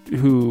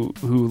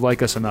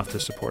like us enough to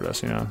support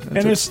us. You know,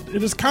 it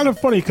is kind of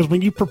funny because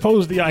when you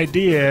proposed the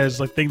idea as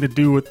like thing to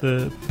do with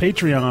the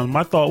Patreon,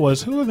 my thought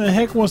was, who in the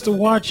heck wants to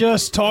watch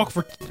us talk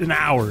for an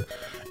hour?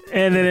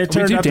 And then it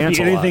turned out to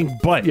be anything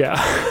but.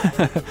 Yeah.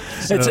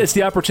 So. It's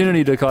the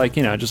opportunity to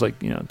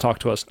talk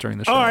to us during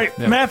the show. All right,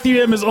 yeah.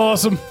 Matthew M. is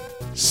awesome.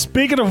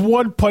 Speaking of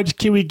One Punch,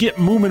 can we get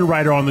Moomin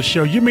Rider on the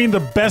show? You mean the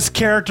best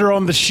character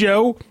on the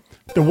show?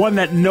 The one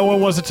that no one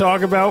wants to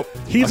talk about?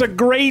 He's a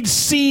grade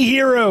C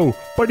hero,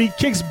 but he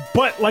kicks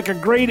butt like a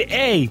grade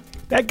A.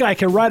 That guy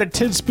can ride at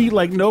 10 speed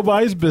like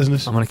nobody's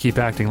business. I'm going to keep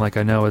acting like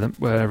I know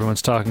what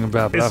everyone's talking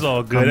about. But it's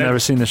all good. I've never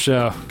seen the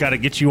show. Got to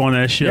get you on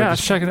that show. Yeah,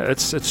 check it out.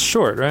 It's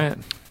short, right?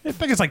 I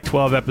think it's like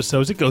 12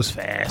 episodes. It goes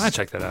fast. I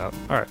check that out.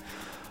 All right.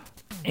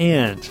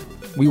 And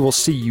we will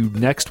see you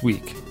next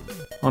week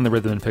on the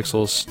Rhythm and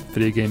Pixels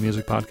Video Game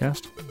Music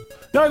Podcast.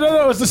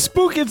 No.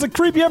 It's a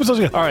creepy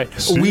episode. All right.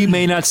 We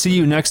may not see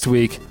you next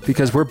week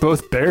because we're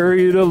both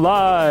buried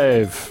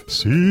alive.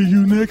 See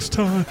you next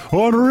time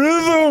on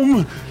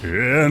Rhythm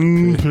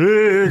and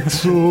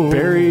Pixels.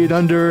 Buried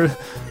under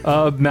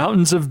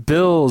mountains of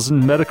bills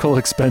and medical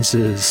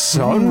expenses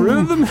on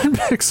Rhythm and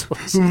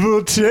Pixels.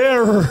 The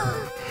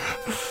terror.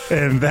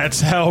 And that's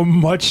how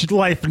much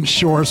life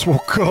insurance will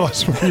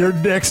cost for your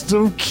next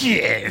of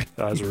kin.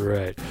 That's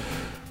right.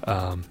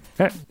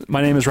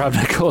 My name is Rob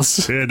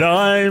Nichols. And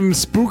I'm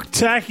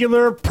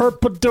Spooktacular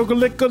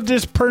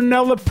Perpedogalicodis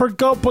Pernella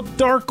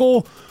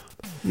Pergulpadarkle.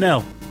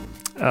 No.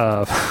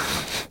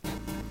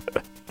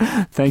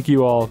 Thank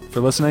you all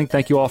for listening.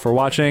 Thank you all for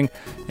watching.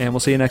 And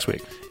we'll see you next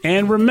week.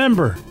 And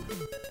remember,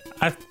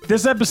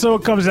 this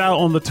episode comes out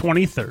on the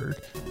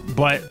 23rd.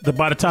 But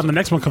by the time the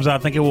next one comes out,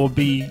 I think it'll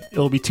be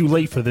too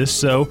late for this.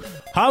 So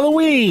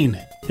Halloween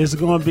is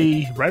going to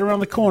be right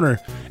around the corner.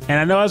 And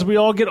I know as we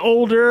all get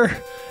older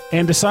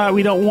and decide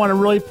we don't want to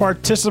really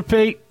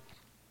participate,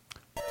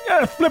 you got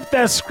to flip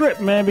that script,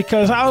 man,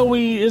 because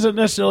Halloween isn't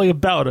necessarily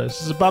about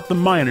us. It's about the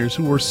minors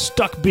who were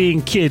stuck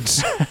being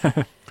kids.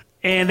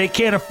 And they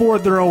can't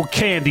afford their own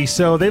candy,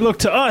 so they look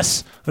to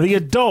us, the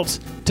adults,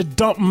 to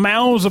dump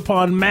mounds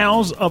upon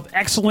mounds of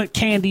excellent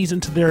candies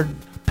into their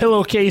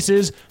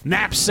pillowcases,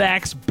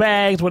 knapsacks,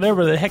 bags,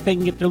 whatever the heck they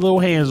can get their little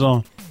hands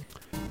on.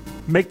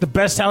 Make the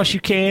best house you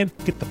can,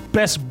 get the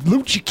best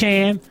loot you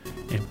can,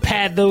 and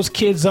pad those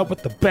kids up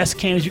with the best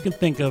candies you can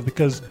think of,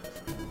 because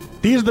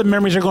these are the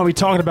memories they're going to be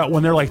talking about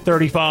when they're like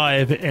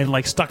 35 and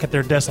like stuck at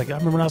their desk. Like, I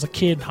remember when I was a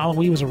kid,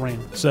 Halloween was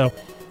around. So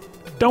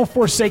don't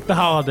forsake the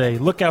holiday.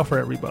 Look out for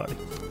everybody.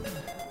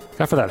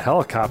 Out for that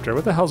helicopter.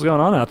 What the hell's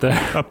going on out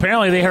there?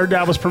 Apparently they heard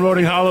that I was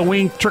promoting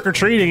Halloween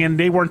trick-or-treating and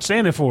they weren't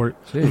standing for it.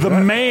 Jeez, the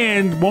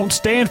man won't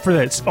stand for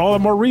that. It's all the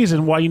more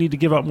reason why you need to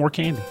give out more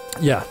candy.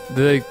 Yeah,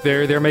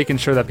 they're making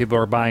sure that people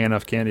are buying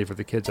enough candy for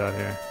the kids out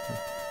here.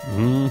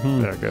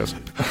 Mm-hmm. There it goes.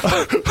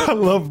 I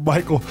love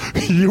Michael.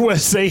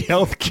 USA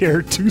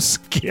Healthcare, too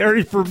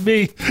scary for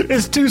me.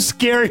 It's too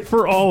scary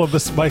for all of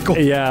us, Michael.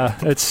 Yeah,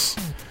 it's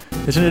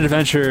an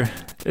adventure.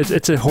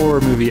 It's a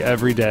horror movie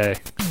every day.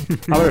 I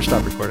better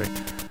stop recording.